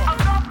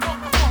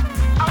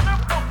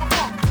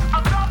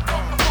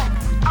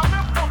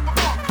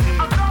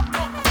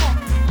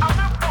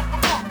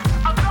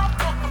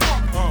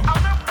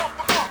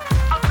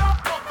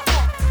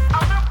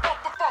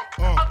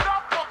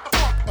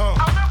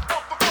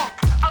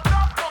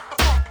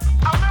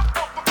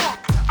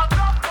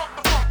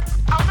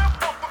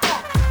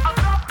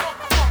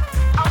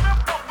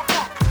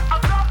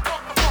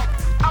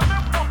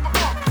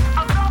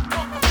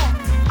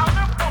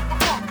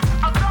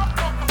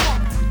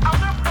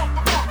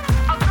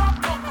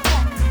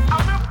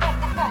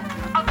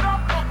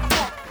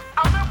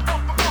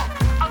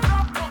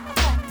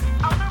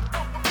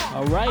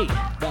 All right,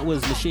 that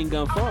was Machine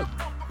Gun Funk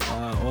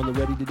on the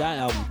Ready to Die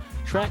album.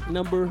 Track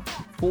number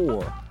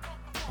 4.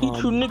 Eat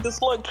you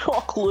niggas like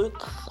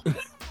chocolates.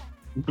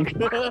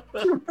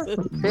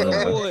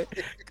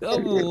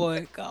 Come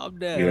on, calm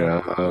down.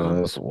 Yeah,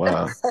 that's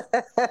wild.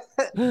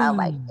 I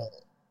like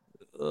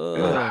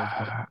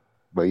Uh,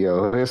 But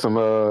yo, here's some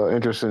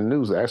interesting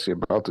news actually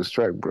about this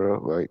track, bro.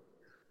 Like,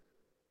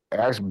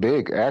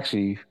 Big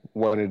actually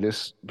wanted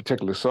this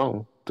particular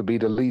song to be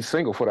the lead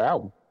single for the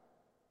album.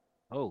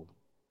 oh,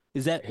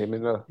 is that Him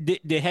and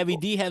did Heavy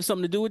D have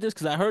something to do with this?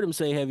 Because I heard him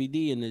say Heavy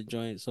D in the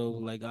joint. So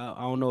like, I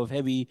don't know if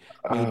Heavy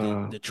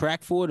made the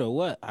track for it or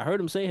what. I heard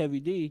him say Heavy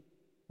D.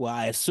 Well,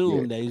 I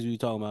assume that he's what you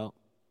talking about.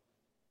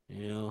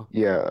 You know.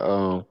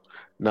 yeah.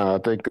 No, I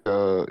think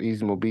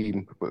Easy Mo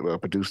B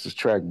produced this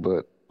track,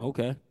 but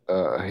Okay.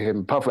 him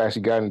and Puff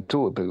actually got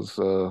into it because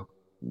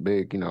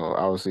Big,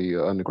 obviously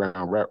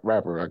underground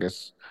rapper. I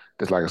guess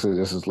just like I said,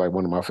 this is like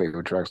one of my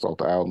favorite tracks off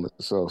the album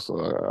itself.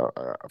 So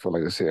I feel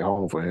like it's hit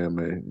home for him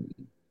and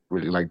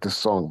really like this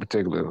song in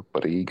particular.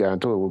 But he got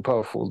into it with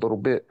Puff for a little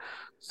bit,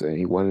 saying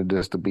he wanted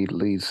this to be the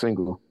lead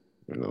single.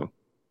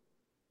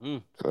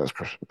 Mm. So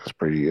that's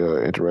pretty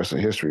interesting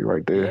history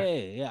right there.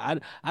 Yeah.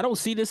 I don't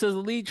see this as a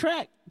lead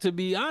track, to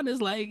be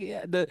honest. Like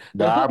the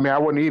Nah, I hook. mean I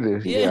wouldn't either.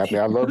 Yeah, Yeah, I mean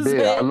I you know what love I'm Big.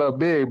 I saying? love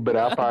Big, but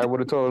I probably would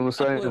have told him the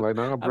same. Like,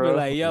 nah, I'd be bro.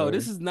 like, yo, Like,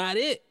 this is not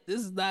it. This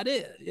is not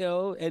it.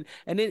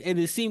 And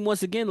it seemed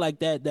once again like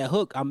that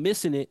hook. I'm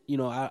missing it.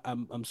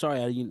 I'm sorry.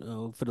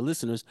 For the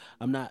listeners,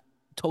 I'm not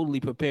totally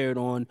prepared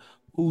on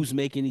who's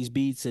making these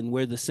beats and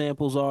where the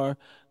samples are.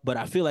 But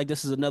I feel like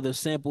this is another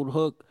sampled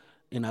hook.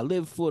 And I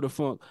live for the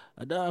funk.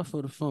 I die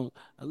for the funk.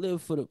 I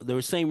live for the. There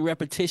was same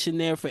repetition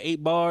there for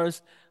 8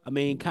 bars. I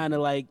mean, kind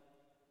of like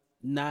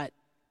not.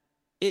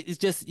 It's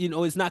just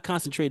it's not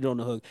concentrated on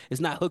the hook. It's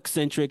not hook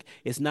centric.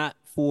 It's not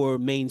for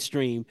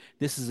mainstream.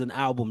 This is an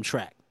album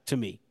track to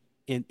me,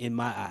 in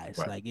my eyes.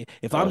 Right. Like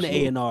if I'm the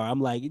Absolutely. A&R,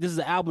 I'm like, this is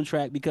an album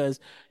track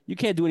because you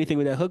can't do anything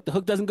with that hook. The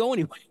hook doesn't go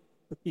anywhere.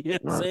 You know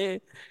what I'm Right.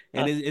 saying?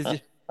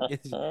 And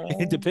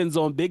it depends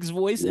on Big's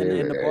voice and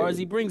the bars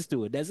he brings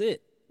to it. That's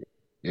it.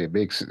 Yeah,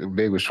 Big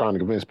was trying to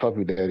convince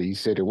Puffy that he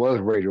said it was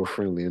radio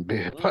friendly, and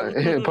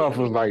and Puff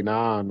was like,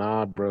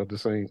 nah, bro,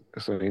 this ain't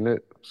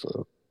it.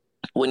 So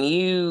When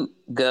you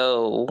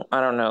go,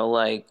 I don't know,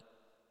 like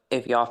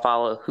if y'all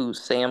follow Who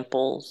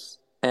Samples,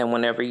 and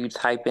whenever you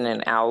type in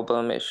an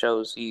album, it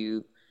shows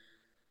you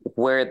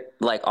where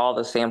like all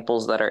the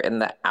samples that are in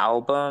the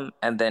album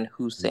and then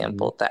who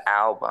sampled the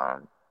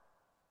album.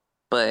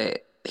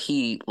 But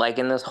he, like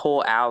in this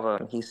whole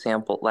album, he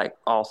sampled like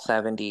all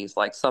 70s,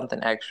 like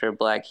Something Extra,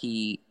 Black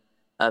Heat,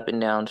 Up and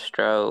Down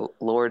Stroke,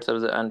 Lords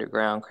of the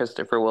Underground,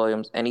 Christopher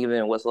Williams, and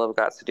even What's Love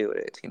Got to Do with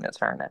It, Tina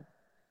Turner,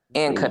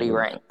 and Cuddy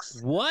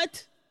Ranks.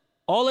 What?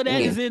 All of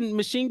that Yeah. is in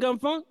Machine Gun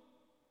Funk?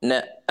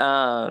 No,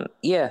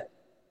 yeah,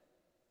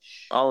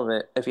 all of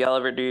it. If y'all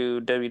ever do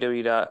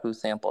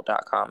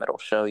www.whosampled.com, it'll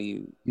show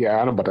you. yeah,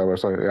 I know about that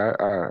website.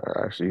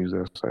 I actually use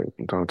that site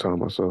from time to time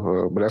myself.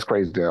 But that's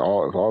crazy that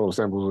all those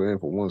samples are in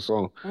for one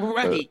song.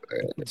 Right.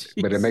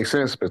 But it makes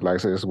sense. But like I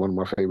said, it's one of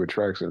my favorite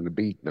tracks, and the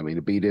beat. I mean,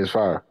 the beat is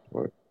fire.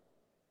 But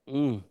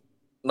Mm.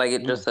 Like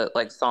it just said,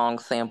 like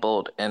songs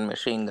sampled in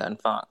Machine Gun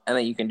Funk, and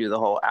then you can do the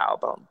whole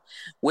album,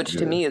 which to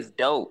Yeah. me is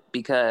dope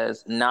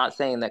because not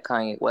saying that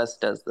Kanye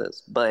West does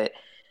this, but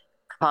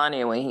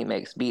Kanye when he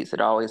makes beats, it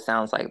always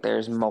sounds like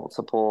there's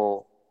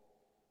multiple.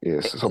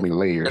 yeah, so many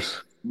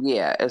layers.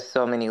 Yeah, it's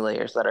so many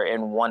layers that are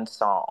in one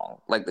song.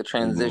 Like the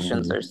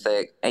transitions Mhm. are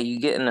sick, and you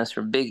getting this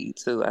from Biggie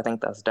too. I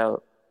think that's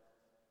dope.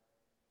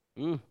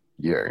 Mm.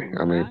 Yeah,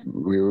 I mean, Alright.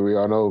 we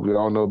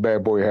all know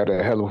Bad Boy had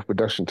a hell of a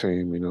production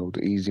team.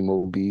 The Easy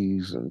Mo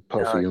Bees and Oh,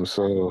 Puffy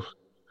himself.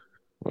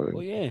 But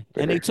Well, yeah, and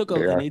they they and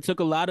are. they took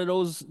a lot of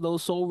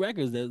those soul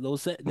records that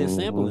they're Hmm.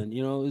 sampling.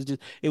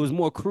 It was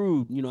more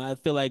crude. I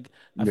feel Yeah,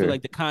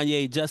 like the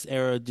Kanye Just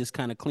era just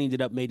kind of cleaned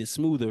it up, made it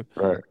smoother.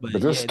 right. But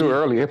But this is yeah, still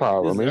early hip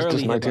hop. I this is mean, it's just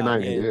early hip hop.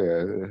 1990. Yeah,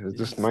 Yeah, it's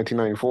just it's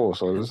 1994.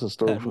 So this is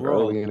still cutting raw.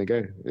 early in the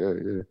game. Yeah,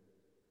 yeah.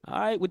 All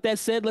right. With that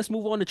said, let's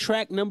move on to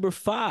track number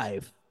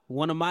 5.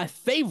 One of my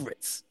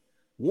favorites.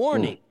 Mm.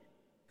 Warning.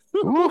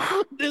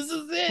 Oof, This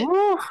is it.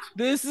 oof.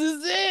 This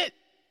is it.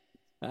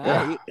 All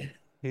Yeah.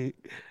 right.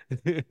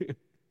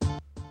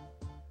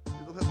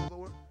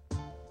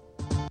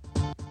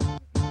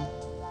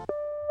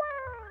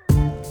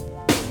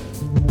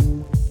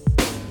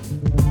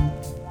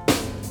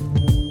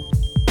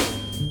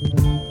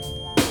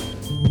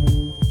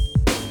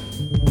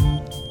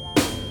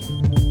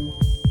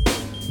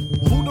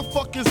 Who the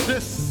fuck is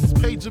this?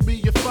 Paging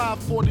me at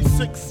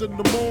 5:46 in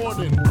the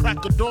morning.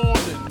 Crack of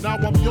dawning, now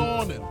I'm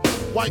yawning.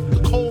 Wipe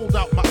the cold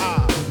out my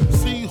eye.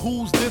 See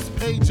who's this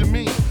paging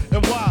me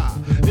and why.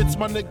 It's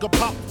my nigga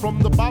Pop from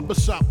the barber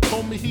shop.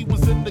 Told me he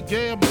was in the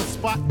gambling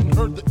spot and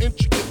heard the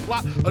intricate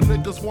plot. A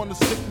niggas wanna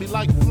stick me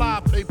like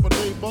fly paper,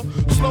 neighbor.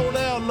 Slow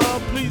down,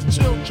 love, please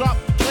chill, drop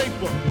the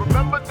paper.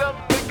 Remember them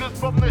niggas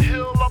from the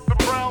hill up in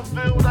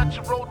Brownsville that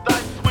you rolled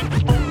dice with,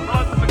 smoked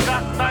blunts and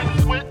got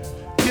nice with?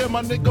 Yeah,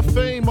 my nigga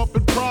Fame up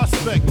in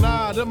Prospect.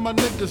 Nah, them my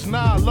niggas,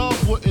 nah, love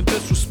wouldn't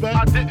disrespect.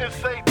 I didn't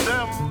say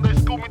them, they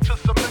schooled me to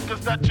some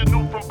niggas that you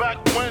knew from back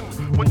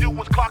when you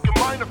was clocking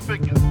minor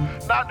figures.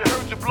 Now they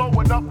heard you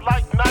blowing up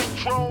like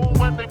nitro,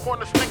 and they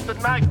wanna stick the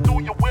knife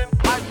through your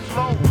windpipe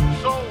slow.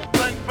 So,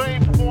 thank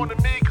Fame for warning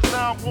me, cause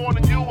now I'm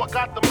warning you. I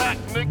got the Mac,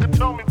 nigga,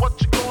 tell me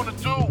what you gonna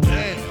do.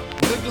 Damn,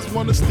 niggas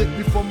wanna stick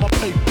me for my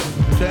paper.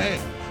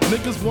 Damn,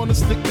 niggas wanna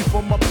stick me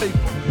for my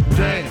paper.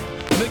 Damn.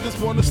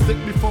 Niggas wanna stick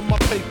me for my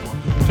paper.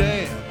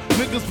 Damn,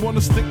 niggas wanna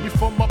stick me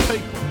for my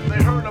paper.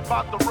 They heard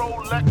about the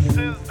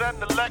Rolexes and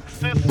the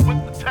Lexus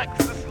with the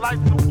Texas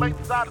license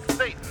plates out of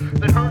state.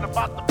 They heard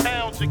about the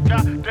pounds you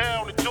got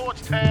down in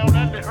Georgetown,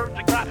 and they heard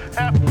you got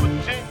half of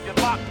Virginia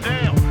locked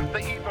down.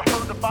 They even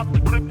heard about the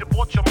crib you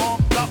bought your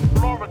mom out in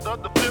Florida,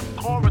 the 5th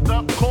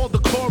corridor. Call the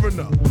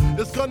coroner.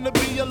 It's gonna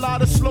be a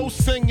lot of slow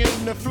singing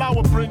and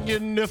flower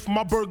bringing if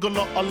my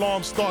burglar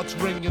alarm starts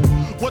ringing.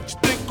 What you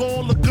think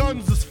all the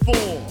guns is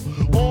for?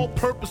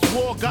 All-purpose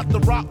war got the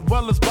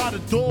Rockwellers by the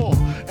door,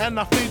 and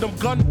I feed them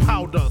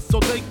gunpowder so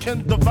they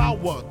can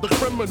devour the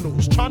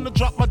criminals trying to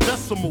drop my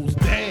decimals.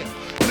 Damn,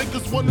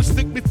 niggas wanna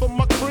stick me for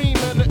my cream,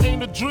 and it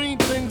ain't a dream.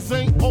 Things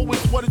ain't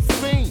always what it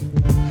seems.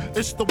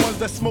 It's the ones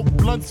that smoke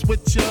blunts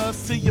with ya,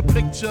 see your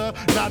picture.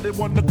 Now they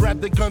wanna grab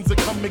their guns and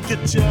come and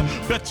get ya.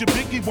 Bet your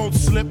Biggie won't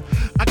slip.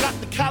 I got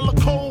the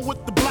calico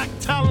with the black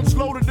talons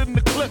loaded in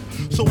the clip,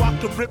 so I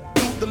can rip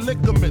through the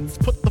ligaments.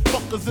 Put the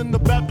fuckers in the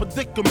bad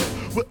predicament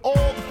where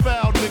all the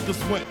foul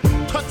niggas went.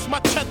 Touch my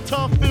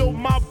cheddar, feel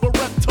my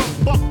Beretta.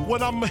 Buck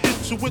when I'ma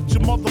hit you with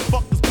your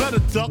motherfuckers better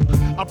duck.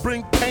 I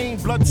bring pain,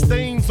 blood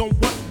stains on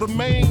what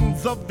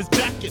remains of his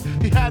jacket.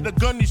 He had a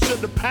gun, he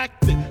should've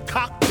packed it,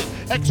 cocked it.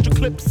 Extra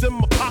clips in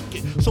my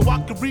pocket so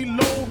I can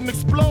reload and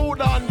explode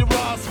on your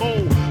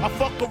asshole. I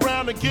fuck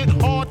around and get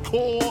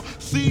hardcore.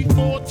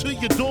 C4 to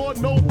your door,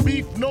 no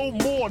beef, no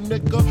more,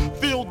 nigga.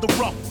 Feel the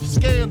rough,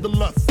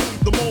 scandalous.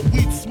 The more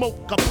weed smoke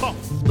I puff,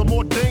 the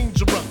more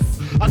dangerous.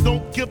 I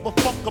don't give a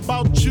fuck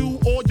about you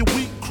or your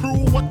weak crew.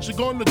 What you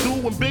gonna do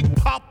when Big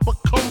Papa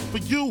come for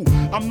you?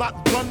 I'm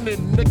not gunning,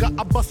 nigga,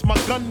 I bust my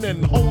gun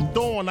in. Hold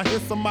on, I hear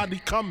somebody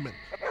coming.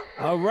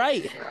 All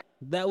right.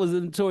 That was the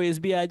Notorious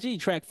B.I.G.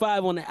 track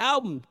 5 on the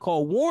album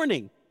called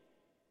Warning.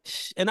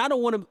 And I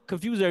don't want to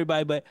confuse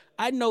everybody, but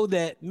I know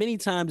that many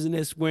times in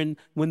this, when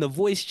the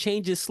voice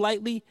changes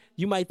slightly,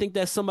 you might think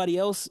that's somebody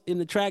else in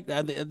the track.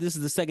 This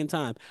is the second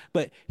time,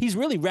 but he's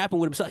really rapping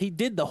with himself. He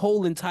did the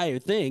whole entire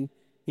thing.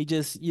 He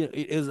just,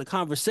 it was a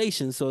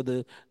conversation, so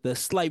the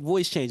slight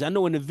voice change. I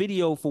know in the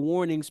video for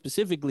Warning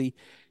specifically,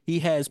 he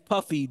has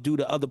Puffy do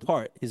the other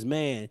part, his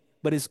man,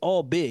 but it's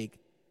all big.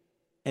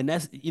 And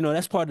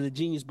that's part of the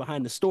genius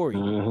behind the story.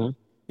 Hmm.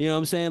 You know what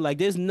I'm saying? Like,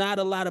 there's not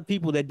a lot of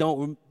people that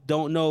don't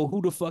know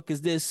who the fuck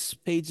is this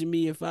paging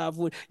me at 5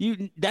 foot.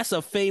 That's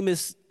a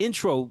famous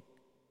intro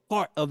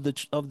part of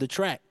the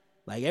track.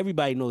 Like,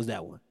 everybody knows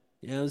that one.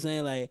 You know what I'm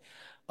saying? Like,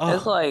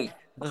 It's oh like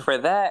for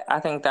that, I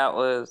think that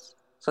was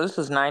so. This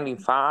was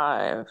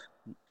 '95,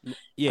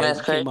 yeah, and it's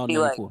it came out in crazy.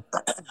 Like '94.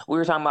 we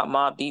were talking about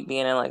Mobb Deep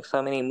being in like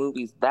so many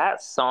movies.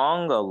 That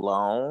song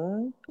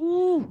alone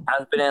Ooh.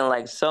 has been in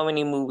like so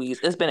many movies.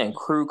 It's been in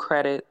crew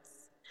credits,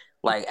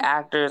 like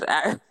actors,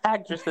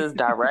 actresses,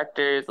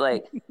 directors,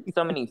 like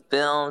so many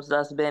films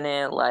that's been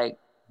in, like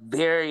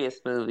various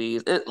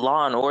movies.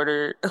 Law and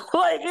Order,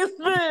 like it's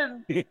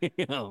been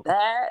Damn.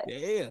 that.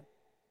 Yeah.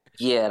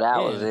 Yeah,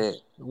 that was Yeah. it.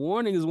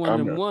 Warning is one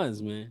of them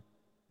ones, man.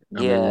 I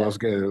mean, Yeah, once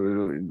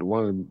again,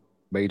 one of the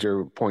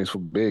major points for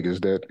Big is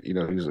that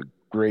he's a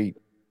great,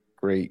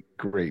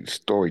 great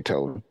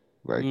storytelling.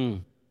 Like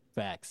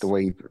Facts. the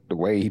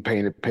way he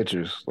painted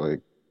pictures,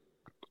 like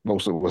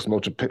most of it was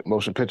motion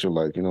picture,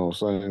 like you know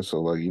what I'm saying.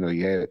 So like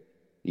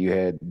you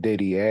had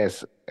Diddy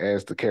as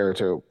the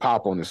character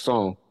Pop on his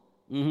song,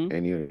 Mm-hmm.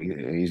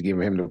 and he's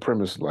giving him the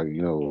premise, like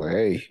you know, like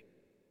hey,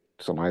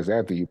 somebody's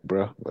after you,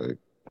 bro. Like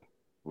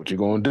what you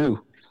gonna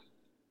do?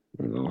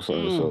 You know what I'm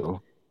saying?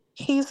 So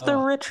He's the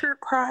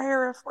Richard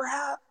Pryor of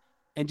rap.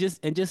 And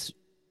just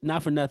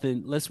not for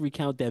nothing, let's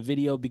recount that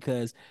video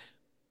because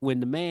when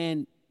the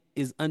man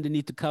is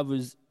underneath the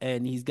covers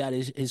and he's got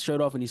his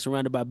shirt off and he's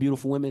surrounded by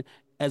beautiful women,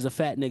 as a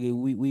fat nigga,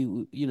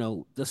 we you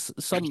know,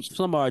 some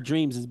of our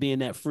dreams is being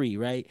that free,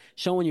 right?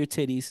 Showing your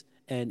titties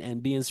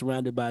and being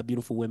surrounded by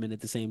beautiful women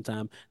at the same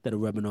time that are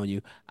rubbing on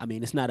you. I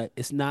mean, it's not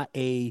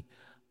a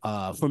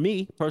for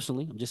me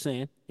personally, I'm just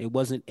saying, it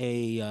wasn't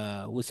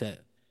a what's that?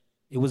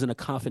 It wasn't a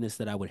confidence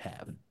that I would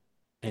have.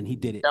 And he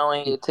did it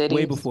Showing your titties.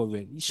 way before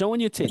Rick.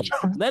 Showing your titties.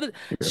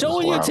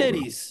 Showing your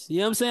titties. You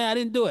know what I'm saying? I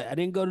didn't do it. I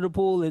didn't go to the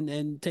pool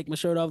and take my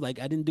shirt off. Like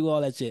I didn't do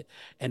all that shit.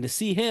 And to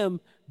see him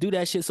do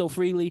that shit so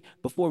freely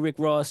before Rick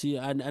Ross, I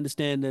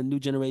understand the new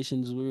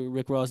generations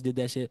Rick Ross did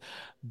that shit.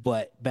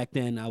 But back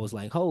then I was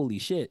like, holy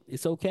shit,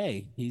 it's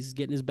okay. He's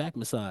getting his back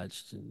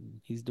massaged.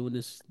 And he's doing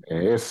this.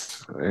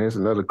 it's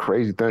another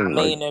crazy thing. I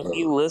mean, if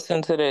you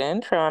listen to the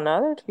intro on the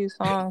other two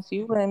songs,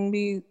 you wouldn't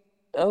be.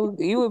 Oh,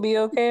 you would be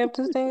okay if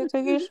this nigga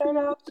took his shirt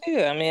off too.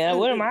 I mean,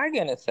 what am I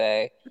gonna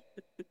say?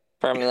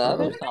 From the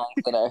other songs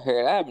that I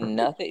heard, I have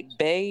nothing.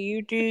 Bae,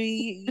 you do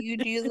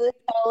the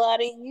hell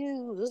out of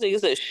you. This nigga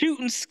said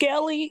shooting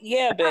Skelly.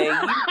 Yeah,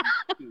 bae,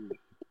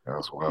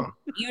 That's wild.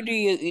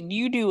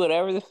 you do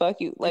whatever the fuck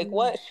you like.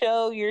 What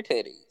show your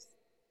titties?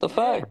 The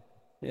fuck.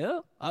 Yeah.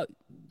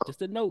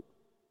 Just a note.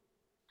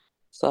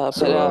 So I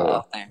put it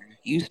out there.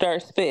 You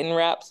start spitting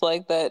raps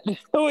like that,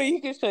 well, you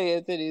can show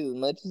your titties as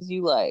much as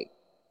you like.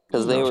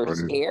 Because they were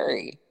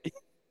scary.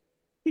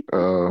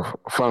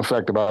 Fun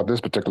fact about this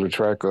particular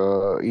track,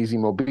 Easy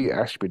Mo B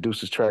actually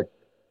produced this track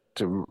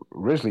to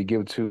originally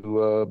give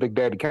to Big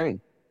Daddy Kane.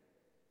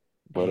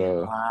 But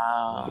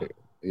wow.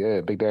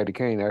 yeah, Big Daddy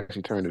Kane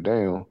actually turned it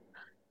down.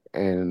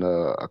 And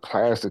a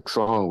classic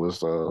song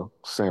was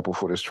sampled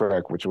for this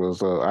track, which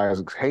was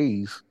Isaac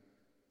Hayes'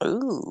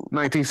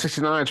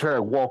 1969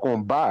 track "Walk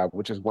On By,"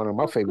 which is one of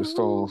my favorite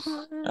songs.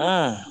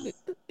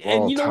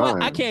 And you know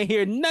what? I can't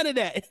hear none of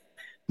that.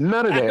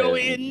 None of that. I don't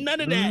hear none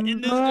of that.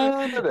 And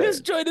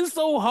this joint is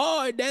so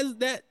hard.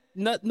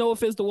 No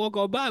offense to Walk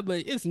On By,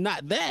 but it's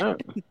not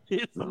that.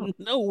 It's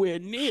nowhere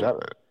near.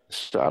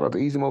 Shout out to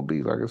Easy Mo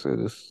B. Like I said,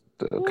 it's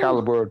the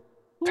caliber of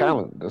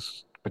talent.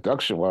 That's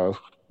production wise.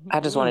 I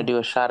just want to do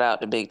a shout out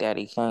to Big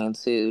Daddy Kane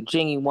too.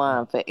 Jingy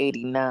Wine for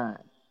 89.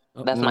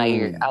 That's my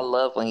ear. I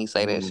love when he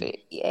say that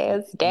shit.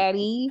 Yes,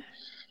 daddy.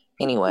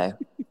 Anyway.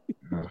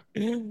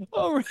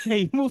 All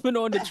right, moving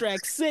on to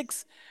track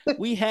 6.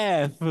 We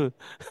have the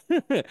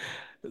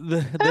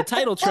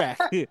title track,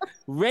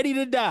 Ready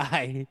to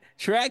Die,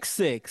 track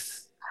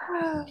 6.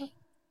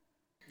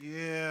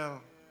 Yeah.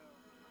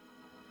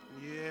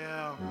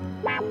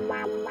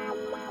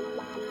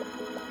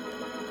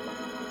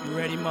 You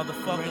ready,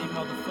 motherfucker?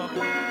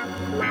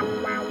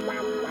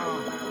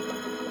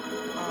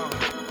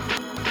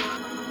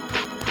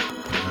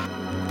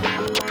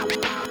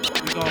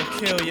 We gon'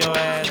 kill your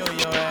ass.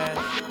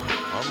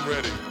 I'm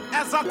ready.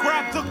 As I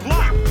grab the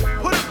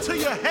Glock, put it to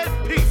your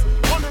headpiece.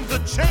 One in the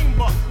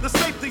chamber, the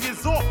safety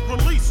is off.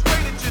 Release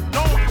straight at your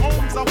dome.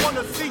 Homes, I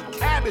wanna see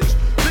cabbage.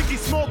 Biggie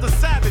Small the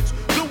Savage,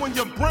 doing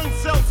your brain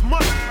cells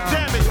much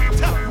damage.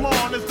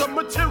 Teflon is the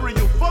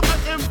material for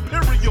the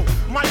imperial.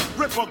 Mic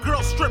ripper,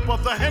 girl stripper,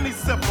 the Henny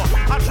sipper.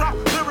 I drop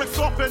lyrics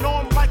off and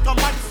on like a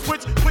light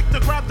switch. Quick to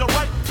grab the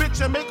right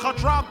bitch and make her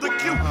drive the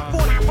queue.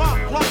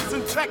 45 blocks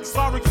and texts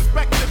are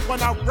expected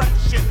when I wreck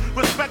shit.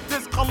 Respect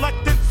is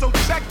collected, so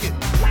check it.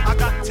 I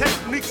got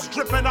techniques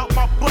stripping out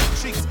my butt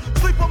cheeks.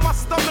 Sleep on my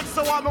stomach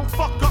so I don't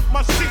fuck up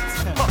my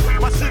sheets.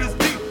 My shit is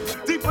deep,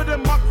 deeper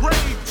than my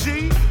grave,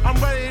 G. I'm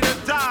ready to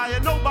die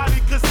and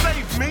nobody can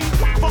save me.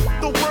 Fuck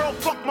the world,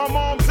 fuck my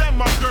moms and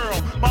my girl.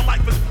 My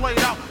life is played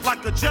out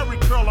like a Jerry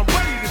curl. I'm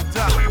ready to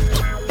die.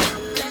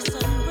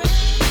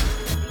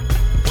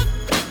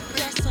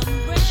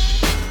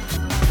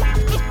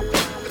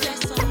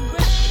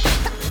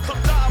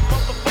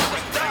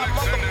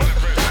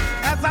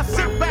 I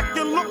sit back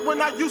and look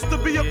when I used to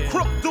be a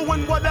crook,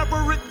 doing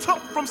whatever it took,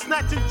 from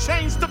snatching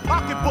chains to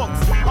pocketbooks.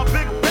 A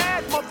big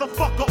bad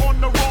motherfucker on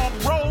the wrong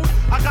road.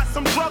 I got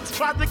some drugs,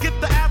 tried to get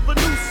the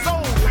avenue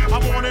sold. I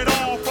want it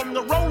all, from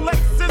the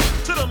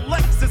Rolexes to the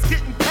Lexus.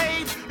 Getting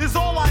paid is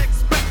all I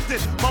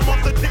expected. My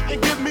mother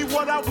didn't give me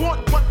what I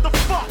want, what the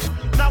fuck?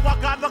 Now I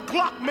got a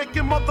Glock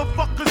making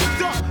motherfuckers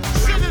duck.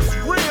 Shit is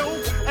real,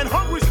 and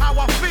hungry's how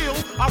I feel.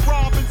 I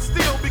rob and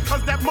steal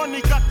because that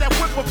money got that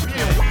whip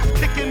appeal.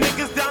 Kicking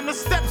niggas down the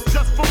steps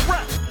just for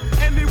rep.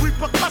 Any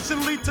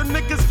repercussion lead to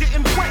niggas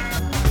getting wet.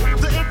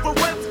 The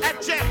infrared's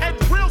at your head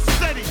real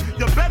steady.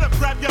 You better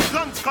grab your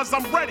guns cause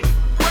I'm ready.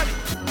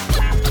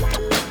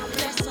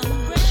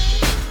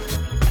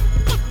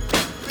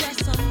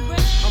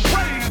 I'm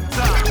ready to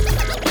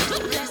die.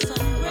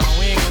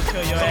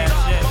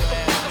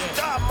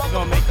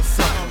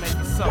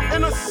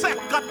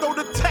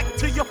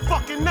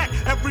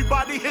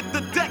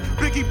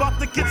 about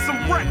to get some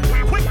wreck.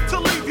 Quick to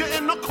leave you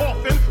in the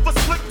coffin for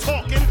slick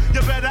talking.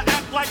 You better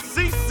act like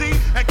CC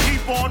and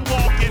keep on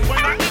walking. When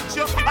I hit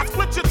you, I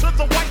split you to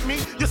the white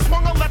meat. You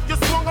swung a left, you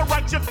swung a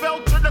right, you fell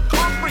to the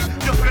concrete.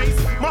 Your face,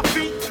 my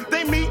feet,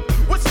 they meet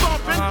with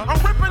stomping.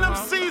 I'm ripping them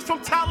C's from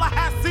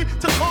Tallahassee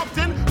to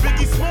Compton.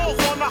 Biggie Smalls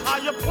on a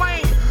higher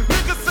plane.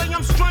 Niggas say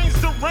I'm strange,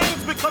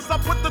 deranged because I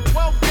put the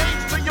 12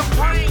 gauge to your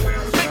brain.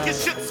 Make your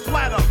shit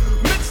splatter.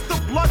 Mix the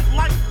blood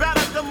like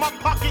batter, then my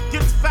pocket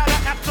gets fatter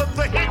after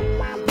the hit.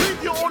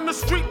 Leave you on the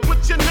street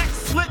with your neck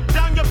slit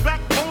down your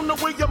backbone the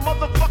way your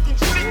motherfucking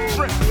shit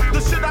trip. The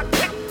shit I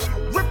kick,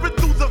 rip it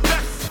through the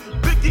vest.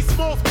 Biggie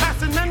Smalls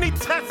passing any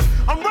test.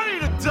 I'm ready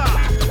to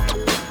die.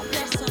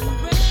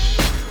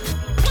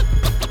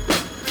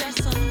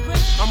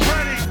 I'm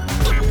ready.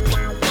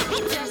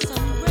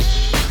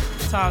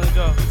 Time to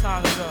go.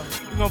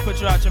 We're gonna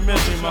put you out your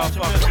misery,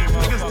 motherfucker.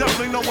 Niggas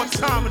definitely know what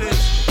time it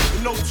is.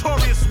 The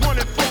Notorious one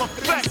in full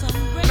effect.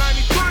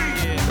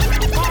 93.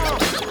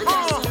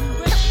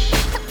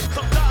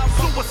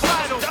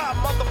 Suicidal.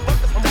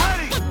 I'm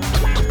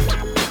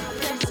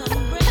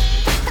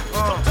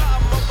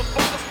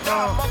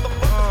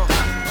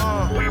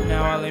ready.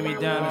 Now I lay me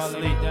down to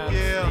sleep.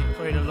 Yeah.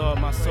 Pray the Lord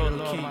my soul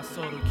to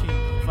keep.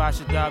 If I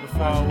should die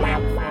before I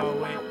wake,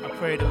 I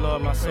pray the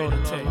Lord my soul to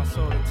take.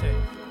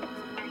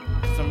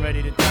 Cause I'm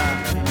ready to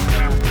die.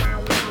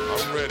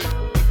 I'm ready.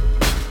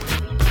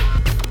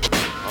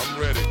 I'm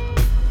ready.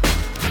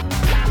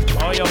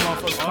 All y'all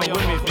motherfuckers come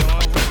with me if you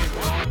want.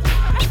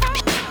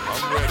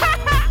 I'm ready.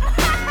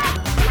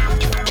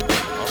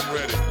 I'm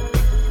ready.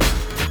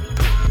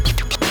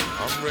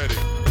 I'm ready.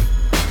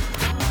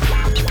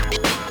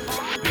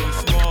 Biggie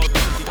Smalls,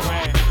 50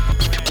 grand.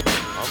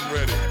 I'm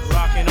ready.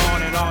 Rocking on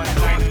and on in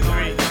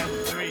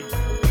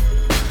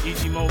 93.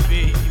 Easy Mo B.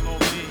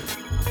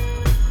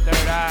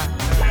 Third Eye.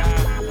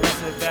 The rest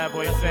of the Bad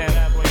Boy fam.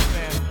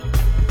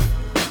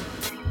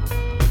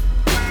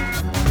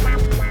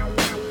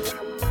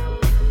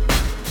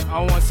 I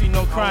don't wanna see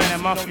no crying at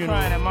my funeral.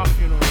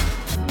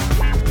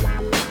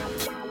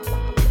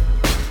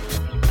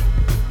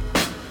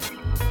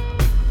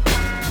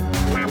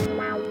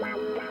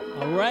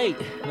 All right,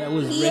 that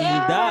was Ready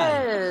to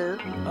Die.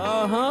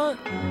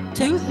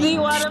 You see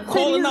why them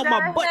Calling titties out my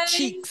got butt heavy?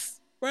 cheeks,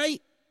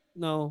 right?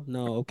 No,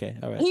 okay,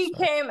 all right. He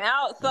came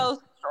out so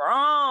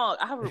strong.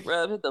 I would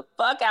rub the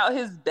fuck out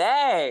his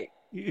back.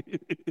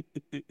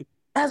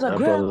 As I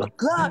grab the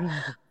Glock,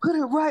 put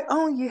it right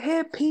on your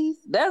headpiece.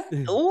 That's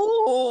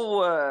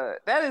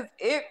that is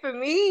it for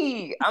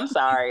me. I'm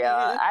sorry,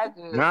 y'all.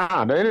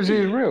 Nah, the energy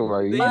is real.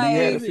 Like, you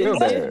had to feel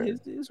that.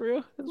 It's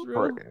real.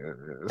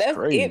 It's That's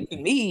crazy. it for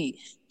me.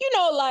 You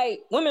know,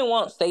 like, women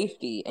want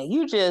safety, and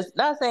you just,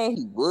 not saying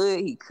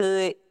he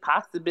could,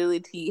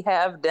 possibility,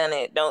 have done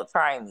it, don't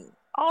try me.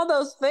 All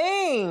those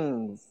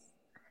things.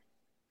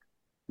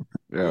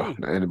 Yeah,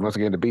 and once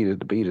again, the beat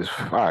is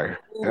fire.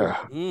 Yeah,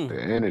 the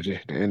energy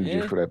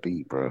for that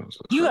beat, bro.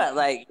 You got,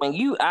 like, when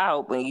you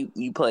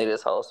play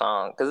this whole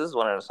song, because this is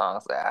one of the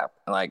songs that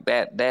I like,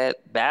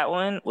 that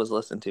one was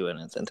listened to in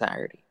its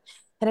entirety,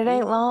 and it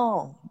ain't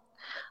long.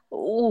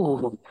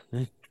 Ooh.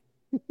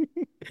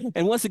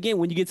 And once again,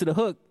 when you get to the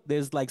hook,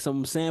 there's like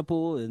some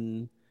sample,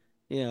 and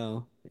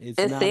it's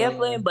not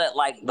sampling, but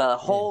like the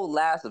whole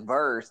last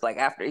verse, like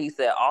after he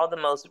said all the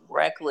most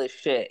reckless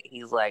shit,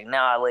 he's like,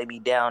 "Now I lay me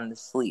down to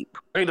sleep.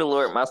 Pray the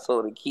Lord my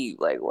soul to keep."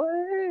 Like, what?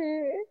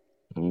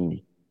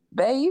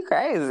 Babe, you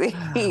crazy?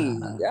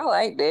 Y'all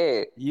like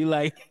that? You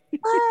like? She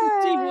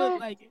would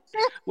like it.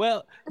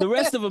 Well, the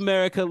rest of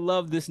America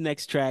loved this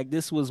next track.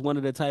 This was one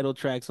of the title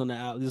tracks on the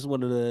album. This is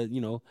one of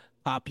the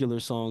popular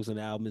songs on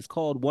the album. It's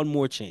called "One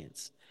More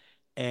Chance,"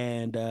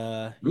 and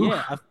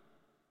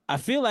I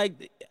feel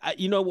like I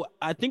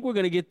think we're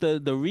gonna get the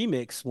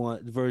remix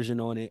version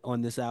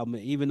on this album,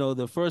 even though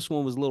the first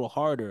one was a little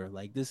harder.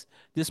 Like this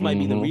might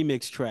be the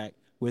remix track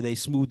where they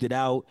smoothed it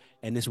out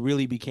and this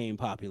really became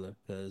popular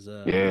because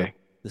the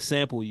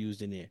sample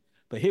used in there.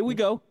 But here we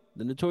go,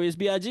 the Notorious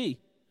B.I.G.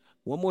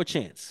 One More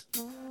Chance.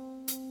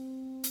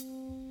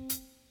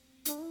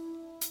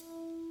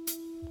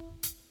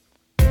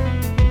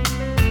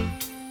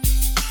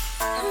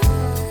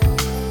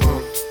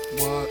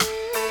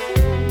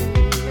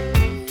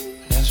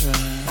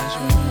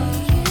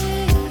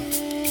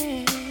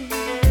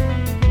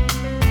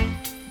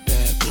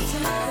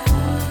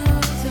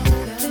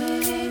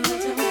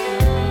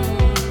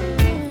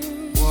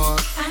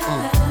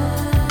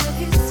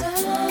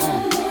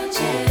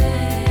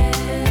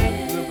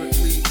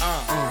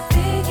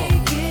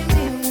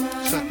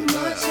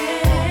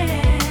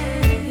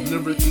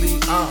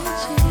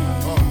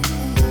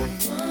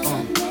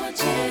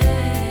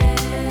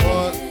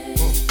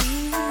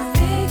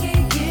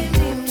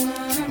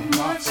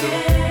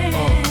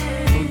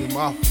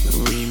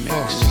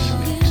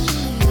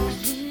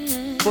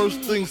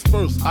 First things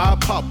first, I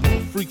pop her,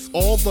 freaks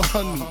all the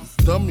honeys,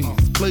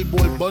 dummies,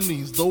 playboy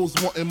bunnies, those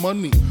wanting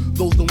money.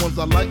 Those the ones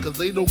I like, cause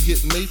they don't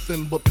get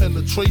Nathan but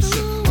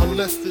penetration.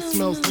 Unless it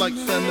smells like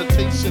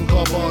sanitation.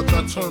 Garbage,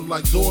 I turn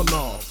like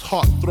doorknobs.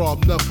 Heart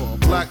throb never,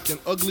 black and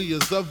ugly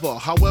as ever.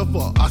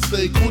 However, I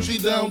stay Gucci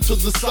down to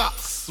the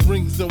socks.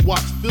 Rings and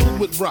watch filled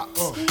with rocks.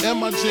 And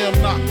my jam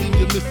knocking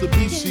your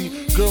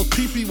Mitsubishi. Girls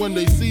pee-pee when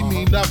they see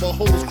me.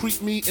 Navajos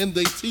creep me in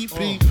they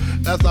teepee.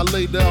 As I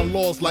lay down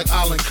laws like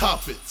Island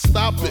Coppet.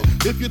 Stop it,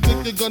 if you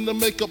think you're gonna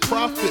make a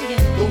profit.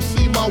 Don't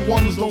see my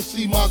ones, don't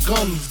see my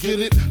guns. Get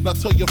it? Now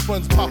tell your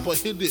friends Papa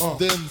hit it,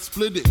 then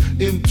split it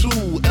in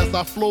two. As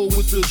I flow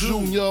with the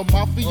Junior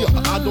Mafia.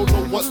 I don't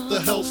know what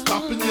the hell's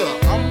stopping ya.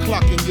 I'm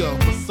clocking ya,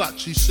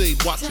 Versace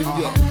shade watching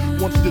ya.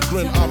 Once you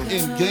grin, I'm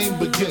in, game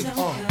begins.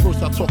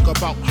 First I talk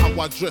about how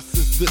I dress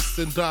is this,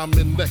 and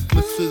diamond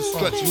necklaces,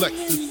 stretch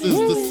Lexuses.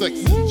 The sex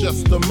is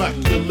just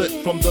immaculate.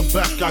 From the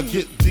back I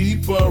get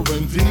deeper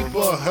and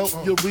deeper. Help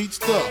you reach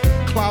the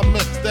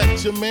climax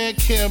that your man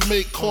can't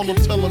make. Call him,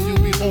 tell him you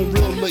be home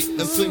real late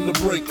and sing the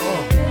break.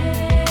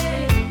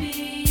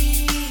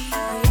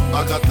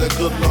 I got that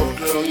good love,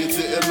 girl, you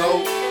didn't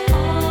know.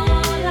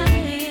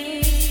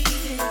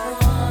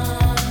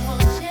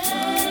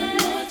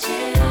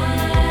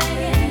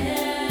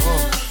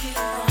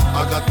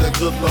 I got that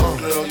good love,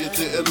 girl, you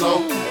didn't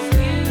know.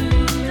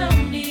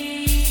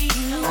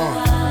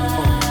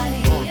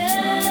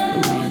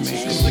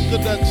 Sick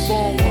of that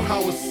song on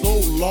how it's so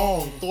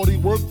long. Thought he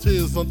worked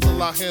his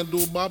until I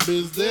handled my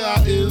biz. There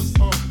I is,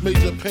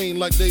 major pain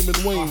like Damon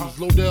Wayans.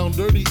 Low down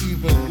dirty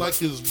even like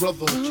his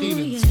brother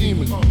Keenan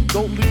scheming.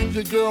 Don't leave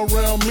your girl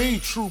around me,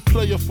 true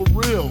player for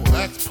real.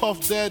 Ask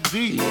Puff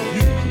Daddy. You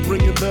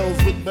ringing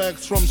bells with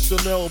bags from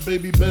Chanel.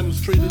 Baby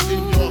Ben's traded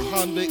in your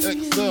Hyundai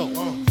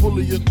XL.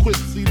 Fully equipped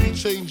CD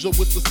changer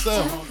with the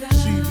cell.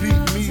 She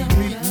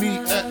meet me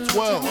at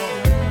 12.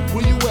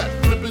 Where you at?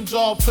 Flipping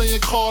job,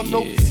 playing car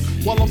notes.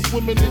 While I'm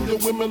swimming in your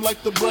women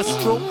like the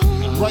breaststroke.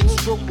 Right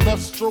stroke,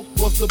 left stroke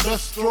was the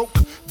best stroke.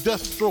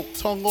 Death stroke,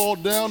 tongue all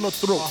down the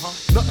throat.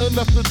 Nothing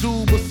left to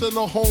do but send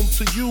her home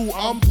to you.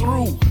 I'm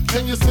through.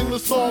 Can you sing the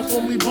song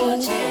for me,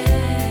 boo?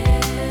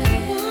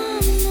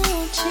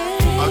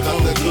 I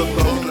got that good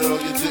love, girl,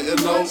 you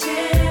didn't know.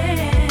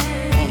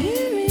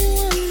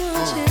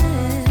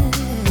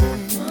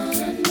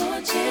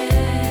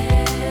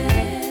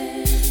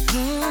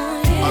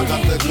 I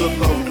got that good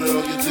love,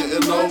 girl, you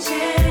didn't know.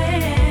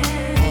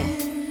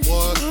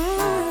 What?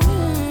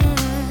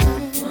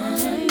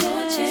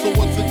 So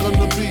what's it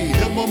gonna be,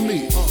 him or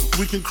me?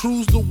 We can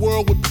cruise the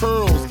world with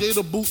pearls,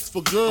 gator boots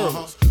for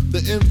girls. The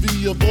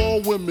envy of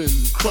all women,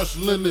 crushed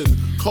linen,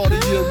 Cartier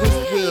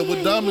wristwear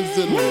with diamonds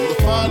in them. The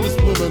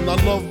finest women I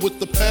love with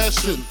the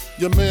passion.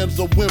 Your man's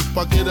a wimp,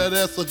 I get that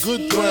ass a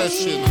good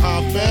thrashing.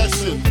 High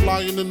fashion,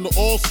 flying into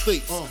all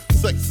states.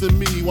 Sexing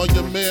me while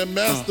your man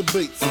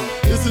masturbates.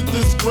 Isn't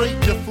this great?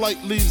 Your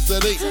flight leaves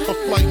at 8, her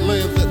flight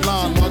lands at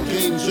 9. My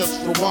game just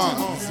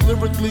rewinds.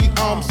 Lyrically,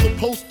 I'm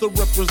supposed to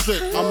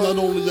represent. I'm not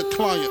only a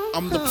client,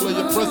 I'm the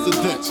player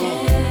president.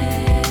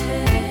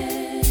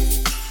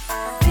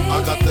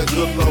 I got that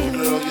good love,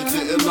 girl, you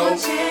didn't know.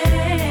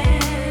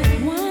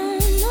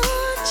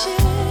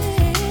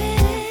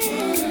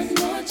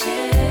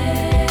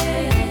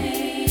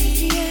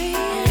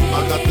 I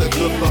got that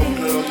good love,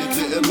 girl, you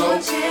didn't know.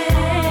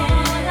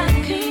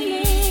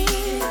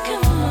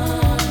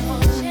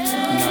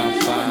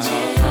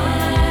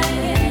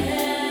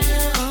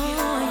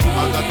 I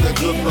got that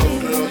good love,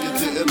 girl, you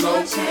didn't know.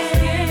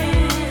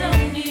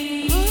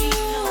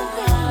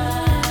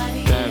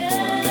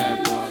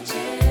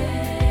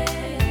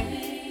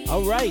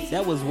 All right,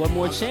 that was One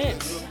More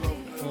Chance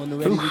on the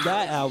Ready to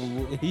Die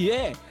album.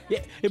 Yeah.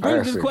 It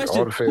brings this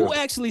question: who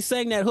actually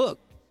sang that hook?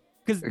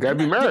 Because it gotta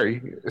be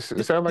Mary. It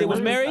sounded like it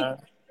was Mary,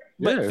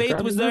 but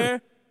Faith was Mary.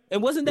 there,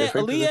 and wasn't that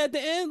Aaliyah at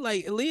the end?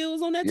 Like Aaliyah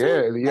was on that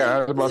too. Yeah, I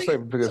was about to say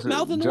because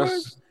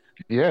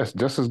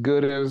just as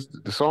good as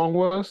the song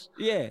was.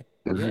 Yeah.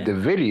 The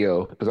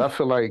video, because I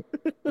feel like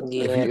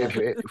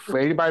if for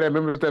anybody that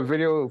remembers that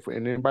video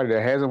and anybody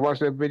that hasn't watched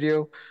that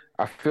video,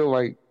 I feel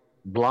like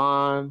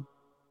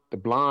the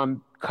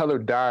blonde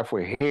colored dye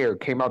for hair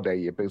came out that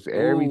year because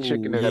every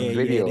chick in that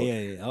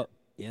video,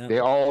 they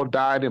all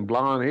dyed in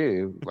blonde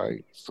hair.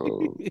 Like,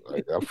 so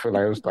like, I feel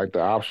like it was like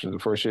the option, the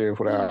first year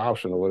for that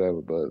option or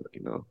whatever. But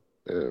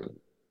the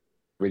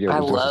video. I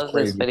love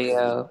this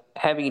video.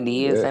 Heavy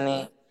D is in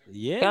it.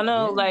 Yeah, y'all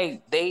know,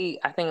 like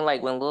I think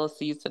like when Lil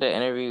C did an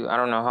interview, I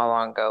don't know how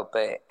long ago,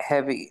 but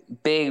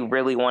Big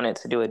really wanted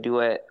to do a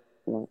duet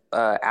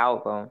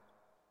album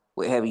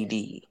with Heavy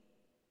D.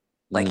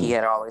 Like he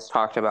had always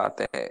talked about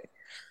that,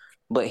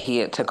 but he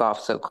had took off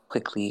so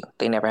quickly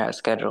they never had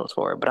schedules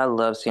for it. But I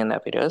love seeing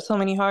that video. There's so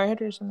many hard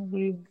hitters in the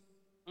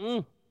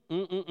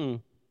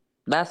video.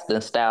 That's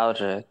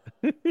nostalgia.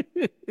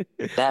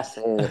 That's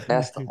it.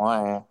 That's the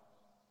one.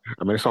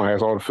 I mean, this song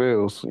has all the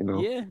feels,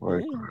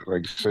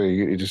 like you say,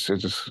 it's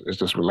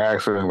just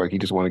relaxing. Like you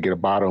just want to get a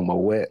bottom of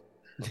wet.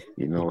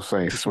 You know what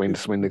I'm saying?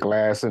 Swing the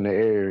glass in the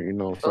air, you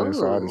know what I'm saying?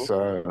 Side to Ooh,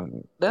 side.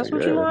 that's Like,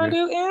 what you yeah, want man. to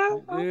do, yeah?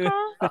 Yeah.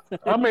 Okay.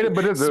 I made it,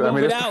 but I Smooth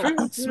mean, it that's the out.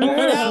 thing. Smooth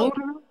it Yeah, out. smooth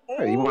it out.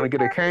 Hey, you want to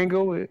get a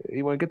Kango?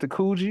 You want to get the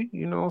Coogee?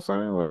 You know what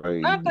I'm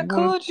saying? Not Like, the you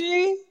want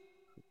coochie.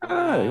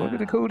 Hey, you want to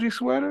get the Wow. Coogee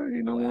sweater?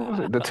 You know what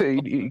I'm saying?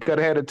 Wow. You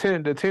gotta have the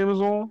Timbs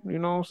on. You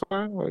know what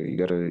I'm saying? Like, you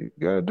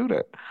gotta do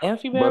that.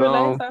 If you But ever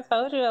nice, I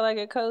told you I like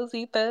a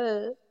cozy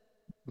thug.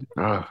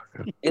 uh,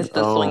 It's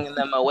the um, swinging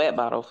them a wet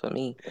bottle for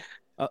me.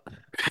 Uh,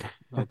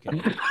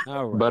 okay.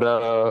 All but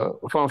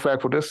right. fun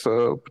fact for this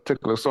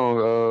particular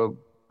song,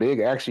 Big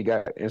actually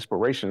got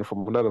inspiration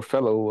from another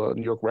fellow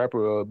New York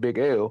rapper, Big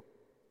L,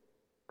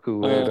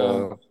 who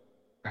Mm.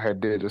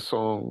 had did a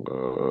song.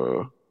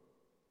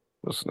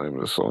 What's the name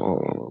of the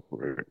song?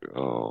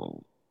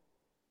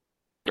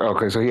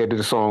 Okay, so he had did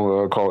a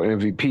song called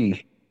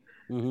MVP.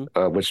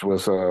 Mm-hmm. Which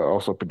was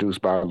also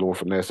produced by Lord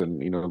Finesse, and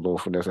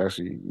Lord Finesse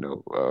actually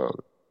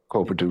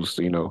co-produced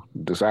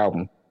this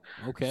album.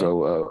 Okay.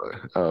 So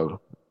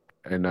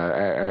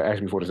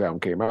actually before this album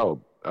came out,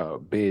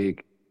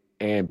 Big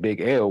and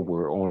Big L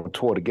were on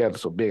tour together.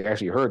 So Big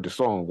actually heard the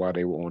song while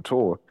they were on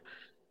tour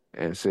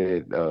and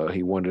said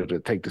he wanted to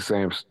take the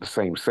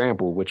same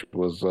sample, which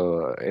was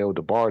L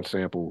DeBarge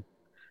sample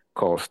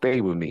called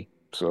 "Stay with Me."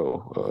 Mm-hmm.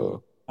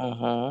 So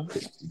Uh-huh.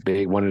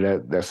 Big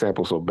wanted that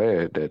sample so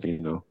bad that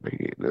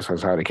this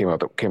is how they came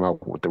out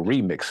with the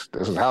remix.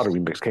 This is how the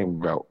remix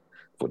came about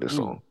for this Mm.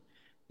 song.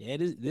 Yeah,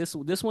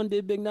 this one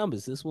did big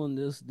numbers. This was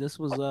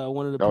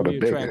one of the Oh, the premier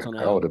big, tracks on the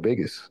oh, the album.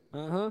 biggest,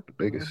 Uh-huh. the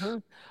biggest.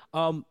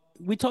 Uh-huh.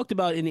 We talked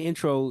about in the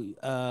intro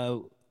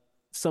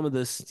some of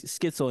the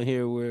skits on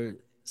here were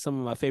some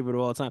of my favorite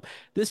of all time.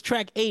 This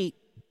track 8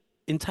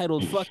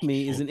 entitled "Fuck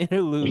Me" is an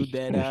interlude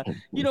that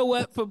you know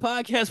what, for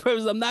podcast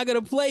purposes I'm not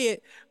gonna play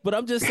it, but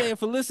I'm just saying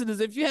for listeners,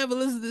 if you haven't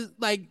listened to this,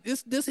 like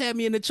this had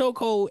me in the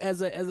chokehold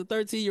as a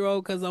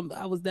 13-year-old because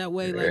I was that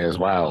way, like, It's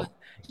wild.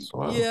 It's you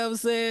know wild. what I'm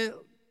saying,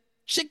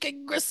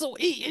 chicken gristle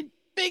eating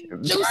big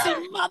juicy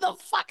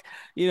motherfucker,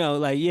 you know,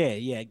 like,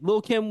 yeah,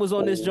 Lil Kim was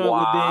on this joint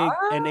with Big,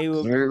 and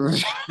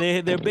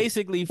What? they're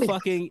basically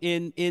fucking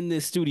in the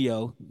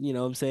studio, you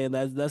know what I'm saying,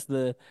 that's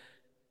the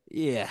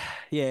yeah,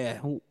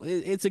 yeah.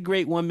 It's a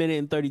great 1 minute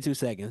and 32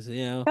 seconds,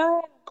 you know. Go ahead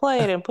and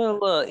play it and put a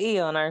little E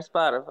on our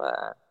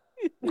Spotify.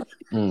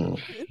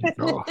 Mm.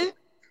 Oh,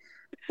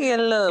 Get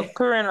a little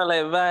parental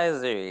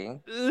advisory.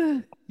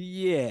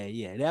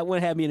 Yeah. That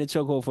one had me in a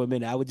chokehold for a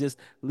minute. I would just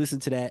listen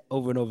to that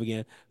over and over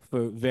again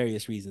for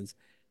various reasons.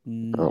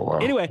 oh wow.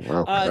 Anyway,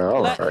 Okay.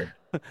 All right.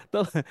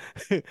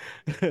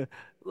 the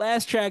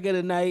last track of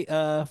the night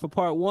for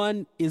part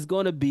one is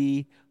going to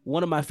be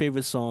one of my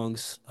favorite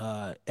songs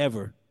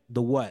ever,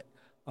 The What.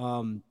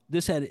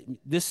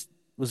 This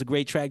was a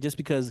great track just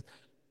because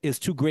it's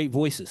two great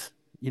voices.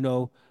 You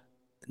know,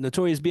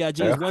 Notorious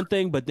B.I.G. is Yeah. one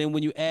thing, but then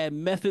when you add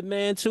Method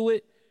Man to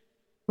it,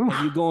 and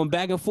you're Oof. going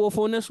back and forth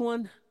on this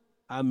one,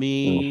 I Mm,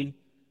 mean,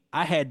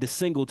 I had the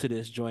single to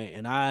this joint,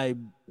 and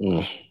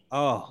mm,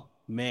 oh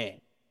man,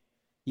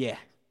 yeah,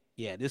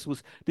 yeah. This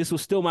was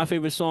still my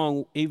favorite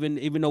song,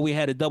 even though we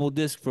had a double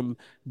disc from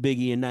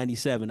Biggie in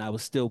 '97. I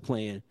was still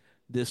playing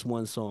this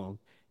one song.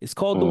 It's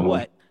called The mhm.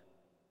 What.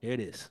 Here it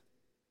is.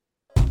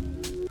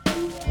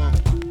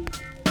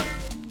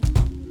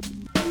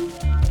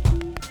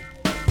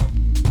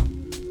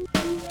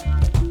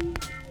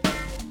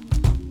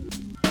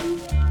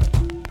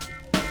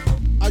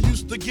 I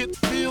used to get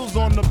feels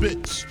on the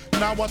bitch.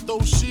 Now I throw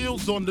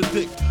shields on the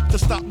dick to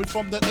stop me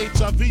from that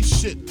HIV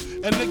shit.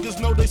 And niggas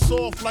know they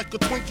soft like a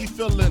Twinkie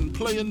fillin',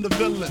 playing the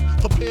villain.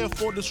 Prepare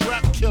for this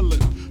rap killing.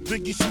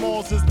 Biggie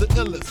Smalls is the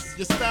illest.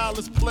 Your style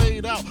is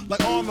played out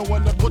like Arnold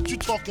and that what you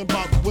talking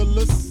about,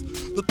 Willis?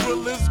 The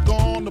thrill is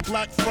gone. The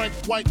black Frank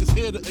White is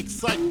here to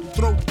excite.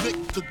 Throw dick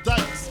to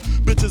dice.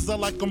 Bitches are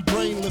like I'm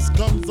brainless.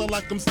 Guns are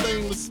like I'm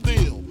stainless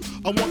steel.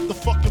 I want the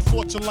fucking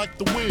fortune like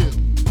the wheel.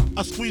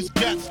 I squeeze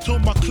gats till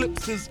my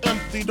clips is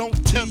empty. Don't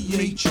tempt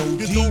me.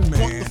 You don't want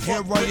man. the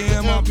Here fuck I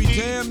am, I'll be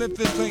damned if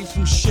this ain't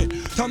some shit.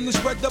 Time to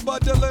spread the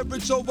butter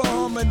lyrics over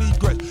harmony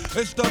grit.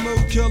 It's the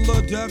mood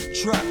killer death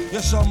trap.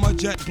 Yes, I'm a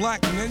jet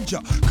black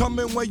ninja.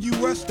 Coming where you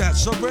rest at,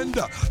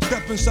 surrender.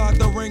 Step inside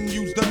the ring,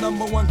 use the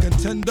 #1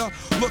 contender.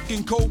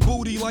 Looking cold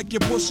booty like your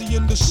pussy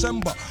in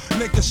December.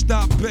 Nigga,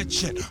 stop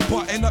bitching.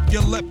 Button up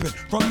your lippin'.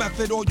 From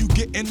method, all you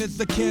gettin' is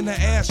a can of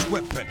ass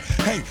whipping.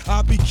 Hey,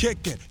 I be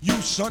kicking. You,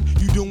 son,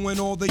 you doing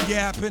all the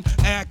yapping.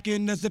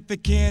 Acting as if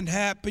it can't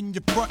happen.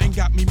 Your frontin'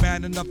 got me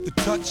mad enough to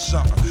touch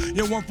something.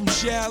 You want from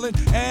Shallon,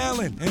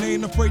 Allen, and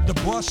ain't afraid to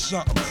bust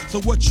something. So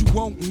what you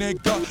want,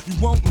 nigga? You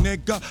want,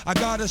 nigga? I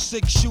got a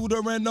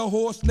 6-shooter and a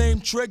horse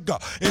named Trigger.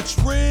 It's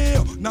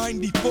real,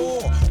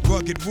 94,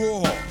 rugged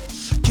raw.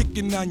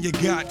 Kicking on your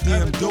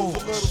goddamn And it goes a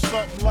little doors.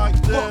 something like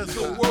Fuck this.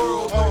 the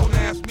world, don't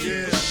ask me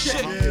Yeah, for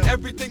shit. yeah.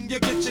 Everything you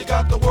get, you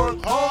got to work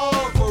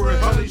hard for it.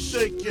 Honey,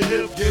 shake your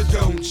hips. You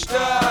don't And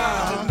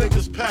stop.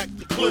 niggas pack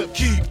the clip.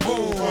 Keep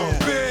on.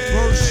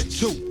 Yeah. Verse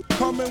 2.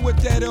 coming with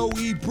that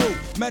OE brew.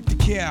 Met the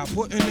cow,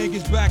 putting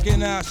niggas back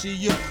in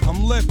ICU.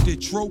 I'm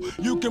lifted, true.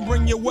 You can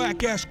bring your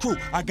whack ass crew.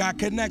 I got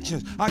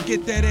connections. I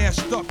get that ass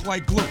stuck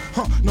like glue.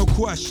 No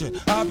question.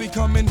 I be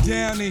coming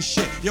down and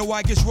shit. Yo,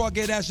 I get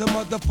rugged as a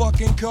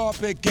motherfucking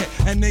carpet get,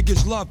 and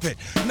niggas love it.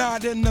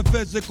 Not in the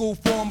physical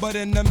form, but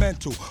in the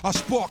mental. I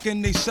spark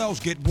and they cells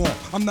get warm.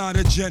 I'm not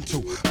a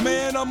gentle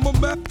man. I'm a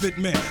method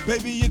man.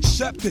 Baby,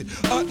 accept it.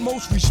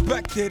 Utmost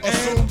respected.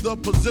 Assume the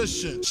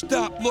position.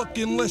 Stop, look,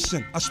 and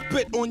listen. I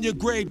spit on your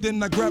grave,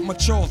 then I grab my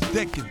Charles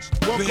Dickens.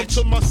 Welcome bitch.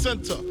 to my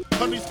center.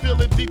 Honey's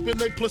feeling deep in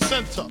their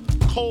placenta.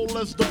 Cold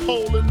as the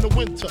pole in the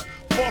winter.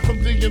 Far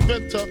from the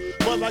inventor,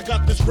 but I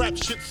got this rap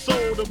shit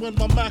sold. And when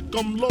my Mac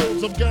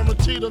loads, I'm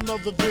guaranteed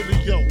another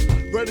video.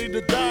 Ready to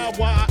die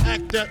while I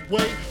act that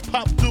way.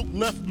 Pop Duke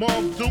left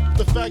Mom Duke,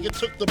 the faggot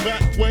took the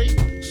back way.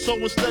 So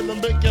instead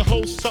of making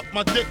hoes suck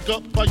my dick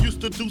up, I used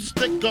to do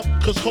stick up,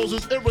 cause hoes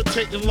is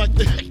irritating like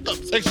the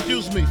hiccups.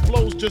 Excuse me,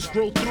 flows just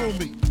grow through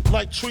me.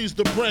 Like trees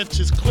to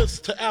branches, cliffs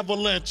to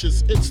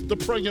avalanches. It's the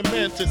praying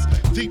mantis,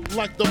 deep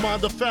like the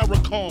mind of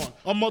Farrakhan.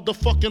 A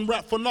motherfucking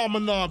rap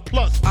phenomenon.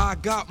 Plus, I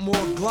got more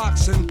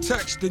Glocks and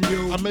text than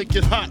you. I make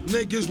it hot.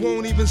 Niggas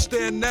won't even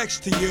stand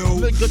next to you.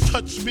 Nigga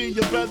touch me,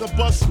 you better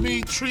bust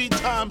me 3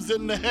 times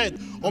in the head,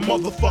 or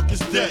motherfucker's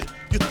dead.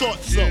 You thought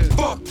so?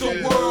 Fuck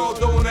the world,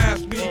 don't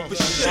ask me for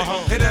shit.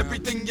 And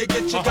everything you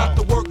get, you got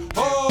to work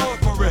hard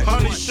for it.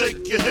 Honey,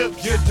 shake your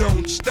hips. You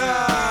don't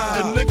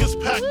stop. And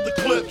niggas pack the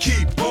clip.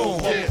 Keep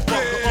on.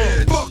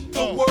 Fuck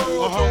the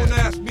world, don't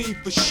ask me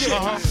for shit.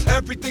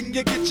 Everything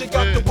you get, you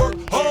got to work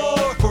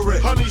hard for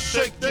it. Honey,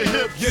 shake the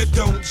hips. You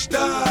don't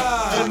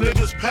stop. And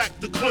niggas pack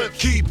the clip.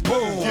 Keep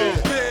on.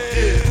 Clip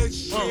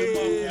is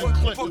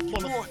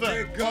full of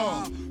effect.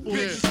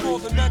 Bitches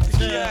falling at the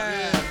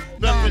cat.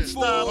 Method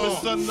style is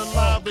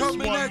unalive. It's one.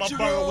 Coming My at you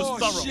borough all,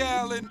 is thorough.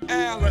 Shallon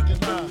Allen.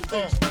 Recognize.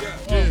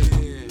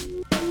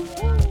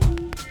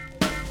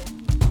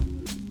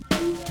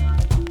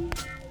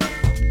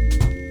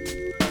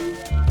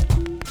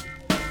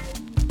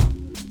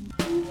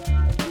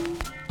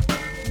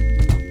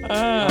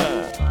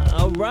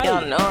 All right.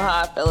 Y'all know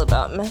how I feel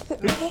about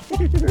Method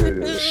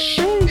Man.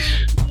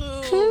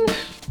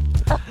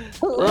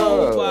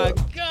 Oh my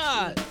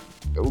God.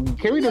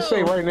 Can we just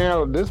say right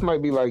now, this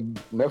might be like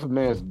Method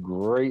Man's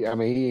great. I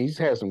mean, he's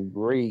had some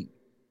great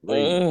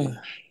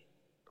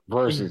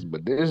verses,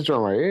 but this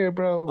joint right here,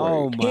 bro. Like,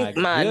 Oh my Kick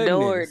my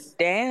door goodness.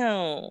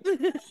 down.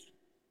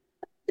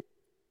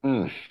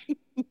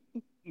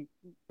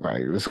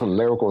 like there's some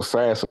lyrical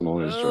assassin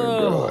on this joint,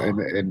 bro,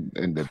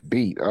 and the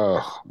beat.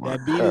 Oh my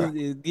That beat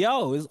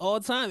God. it's all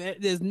time.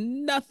 There's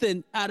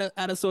nothing out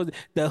of sort.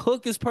 The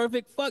hook is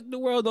perfect. Fuck the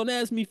world. Don't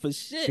ask me for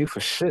shit. He for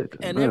shit.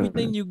 And man.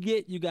 everything you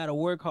get, you gotta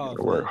work hard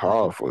for. Work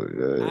hard for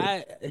it.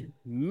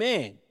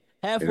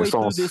 Halfway it's through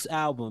all- this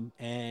album,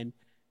 and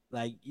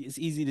like it's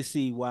easy to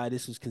see why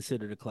this was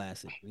considered a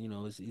classic. You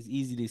know, it's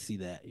easy to see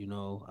that. You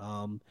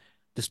know,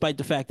 despite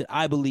the fact that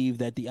I believe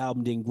that the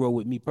album didn't grow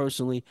with me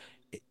personally,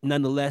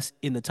 nonetheless,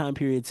 in the time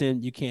period it's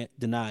in, you can't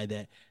deny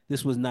that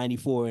this was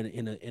 '94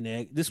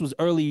 this was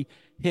early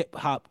hip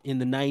hop in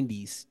the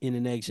 '90s in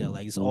an eggshell.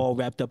 Like it's all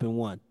wrapped up in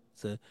one.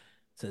 It's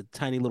a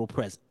tiny little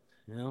present.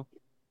 You know.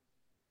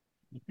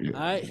 Yeah.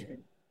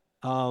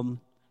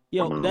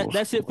 All right.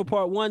 That's it for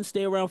part 1.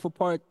 Stay around for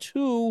part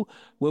 2,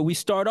 where we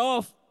start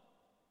off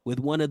with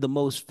one of the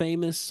most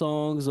famous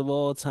songs of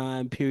all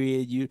time.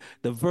 Period.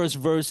 The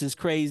verse is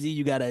crazy.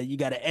 You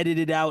gotta edit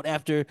it out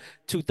after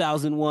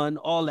 2001.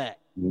 All that.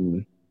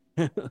 Mhm.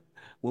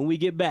 When we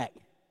get back.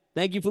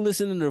 Thank you for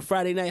listening to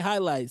Friday Night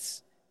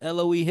Highlights.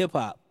 LOE Hip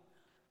Hop.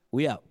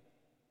 We out.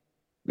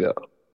 Yeah.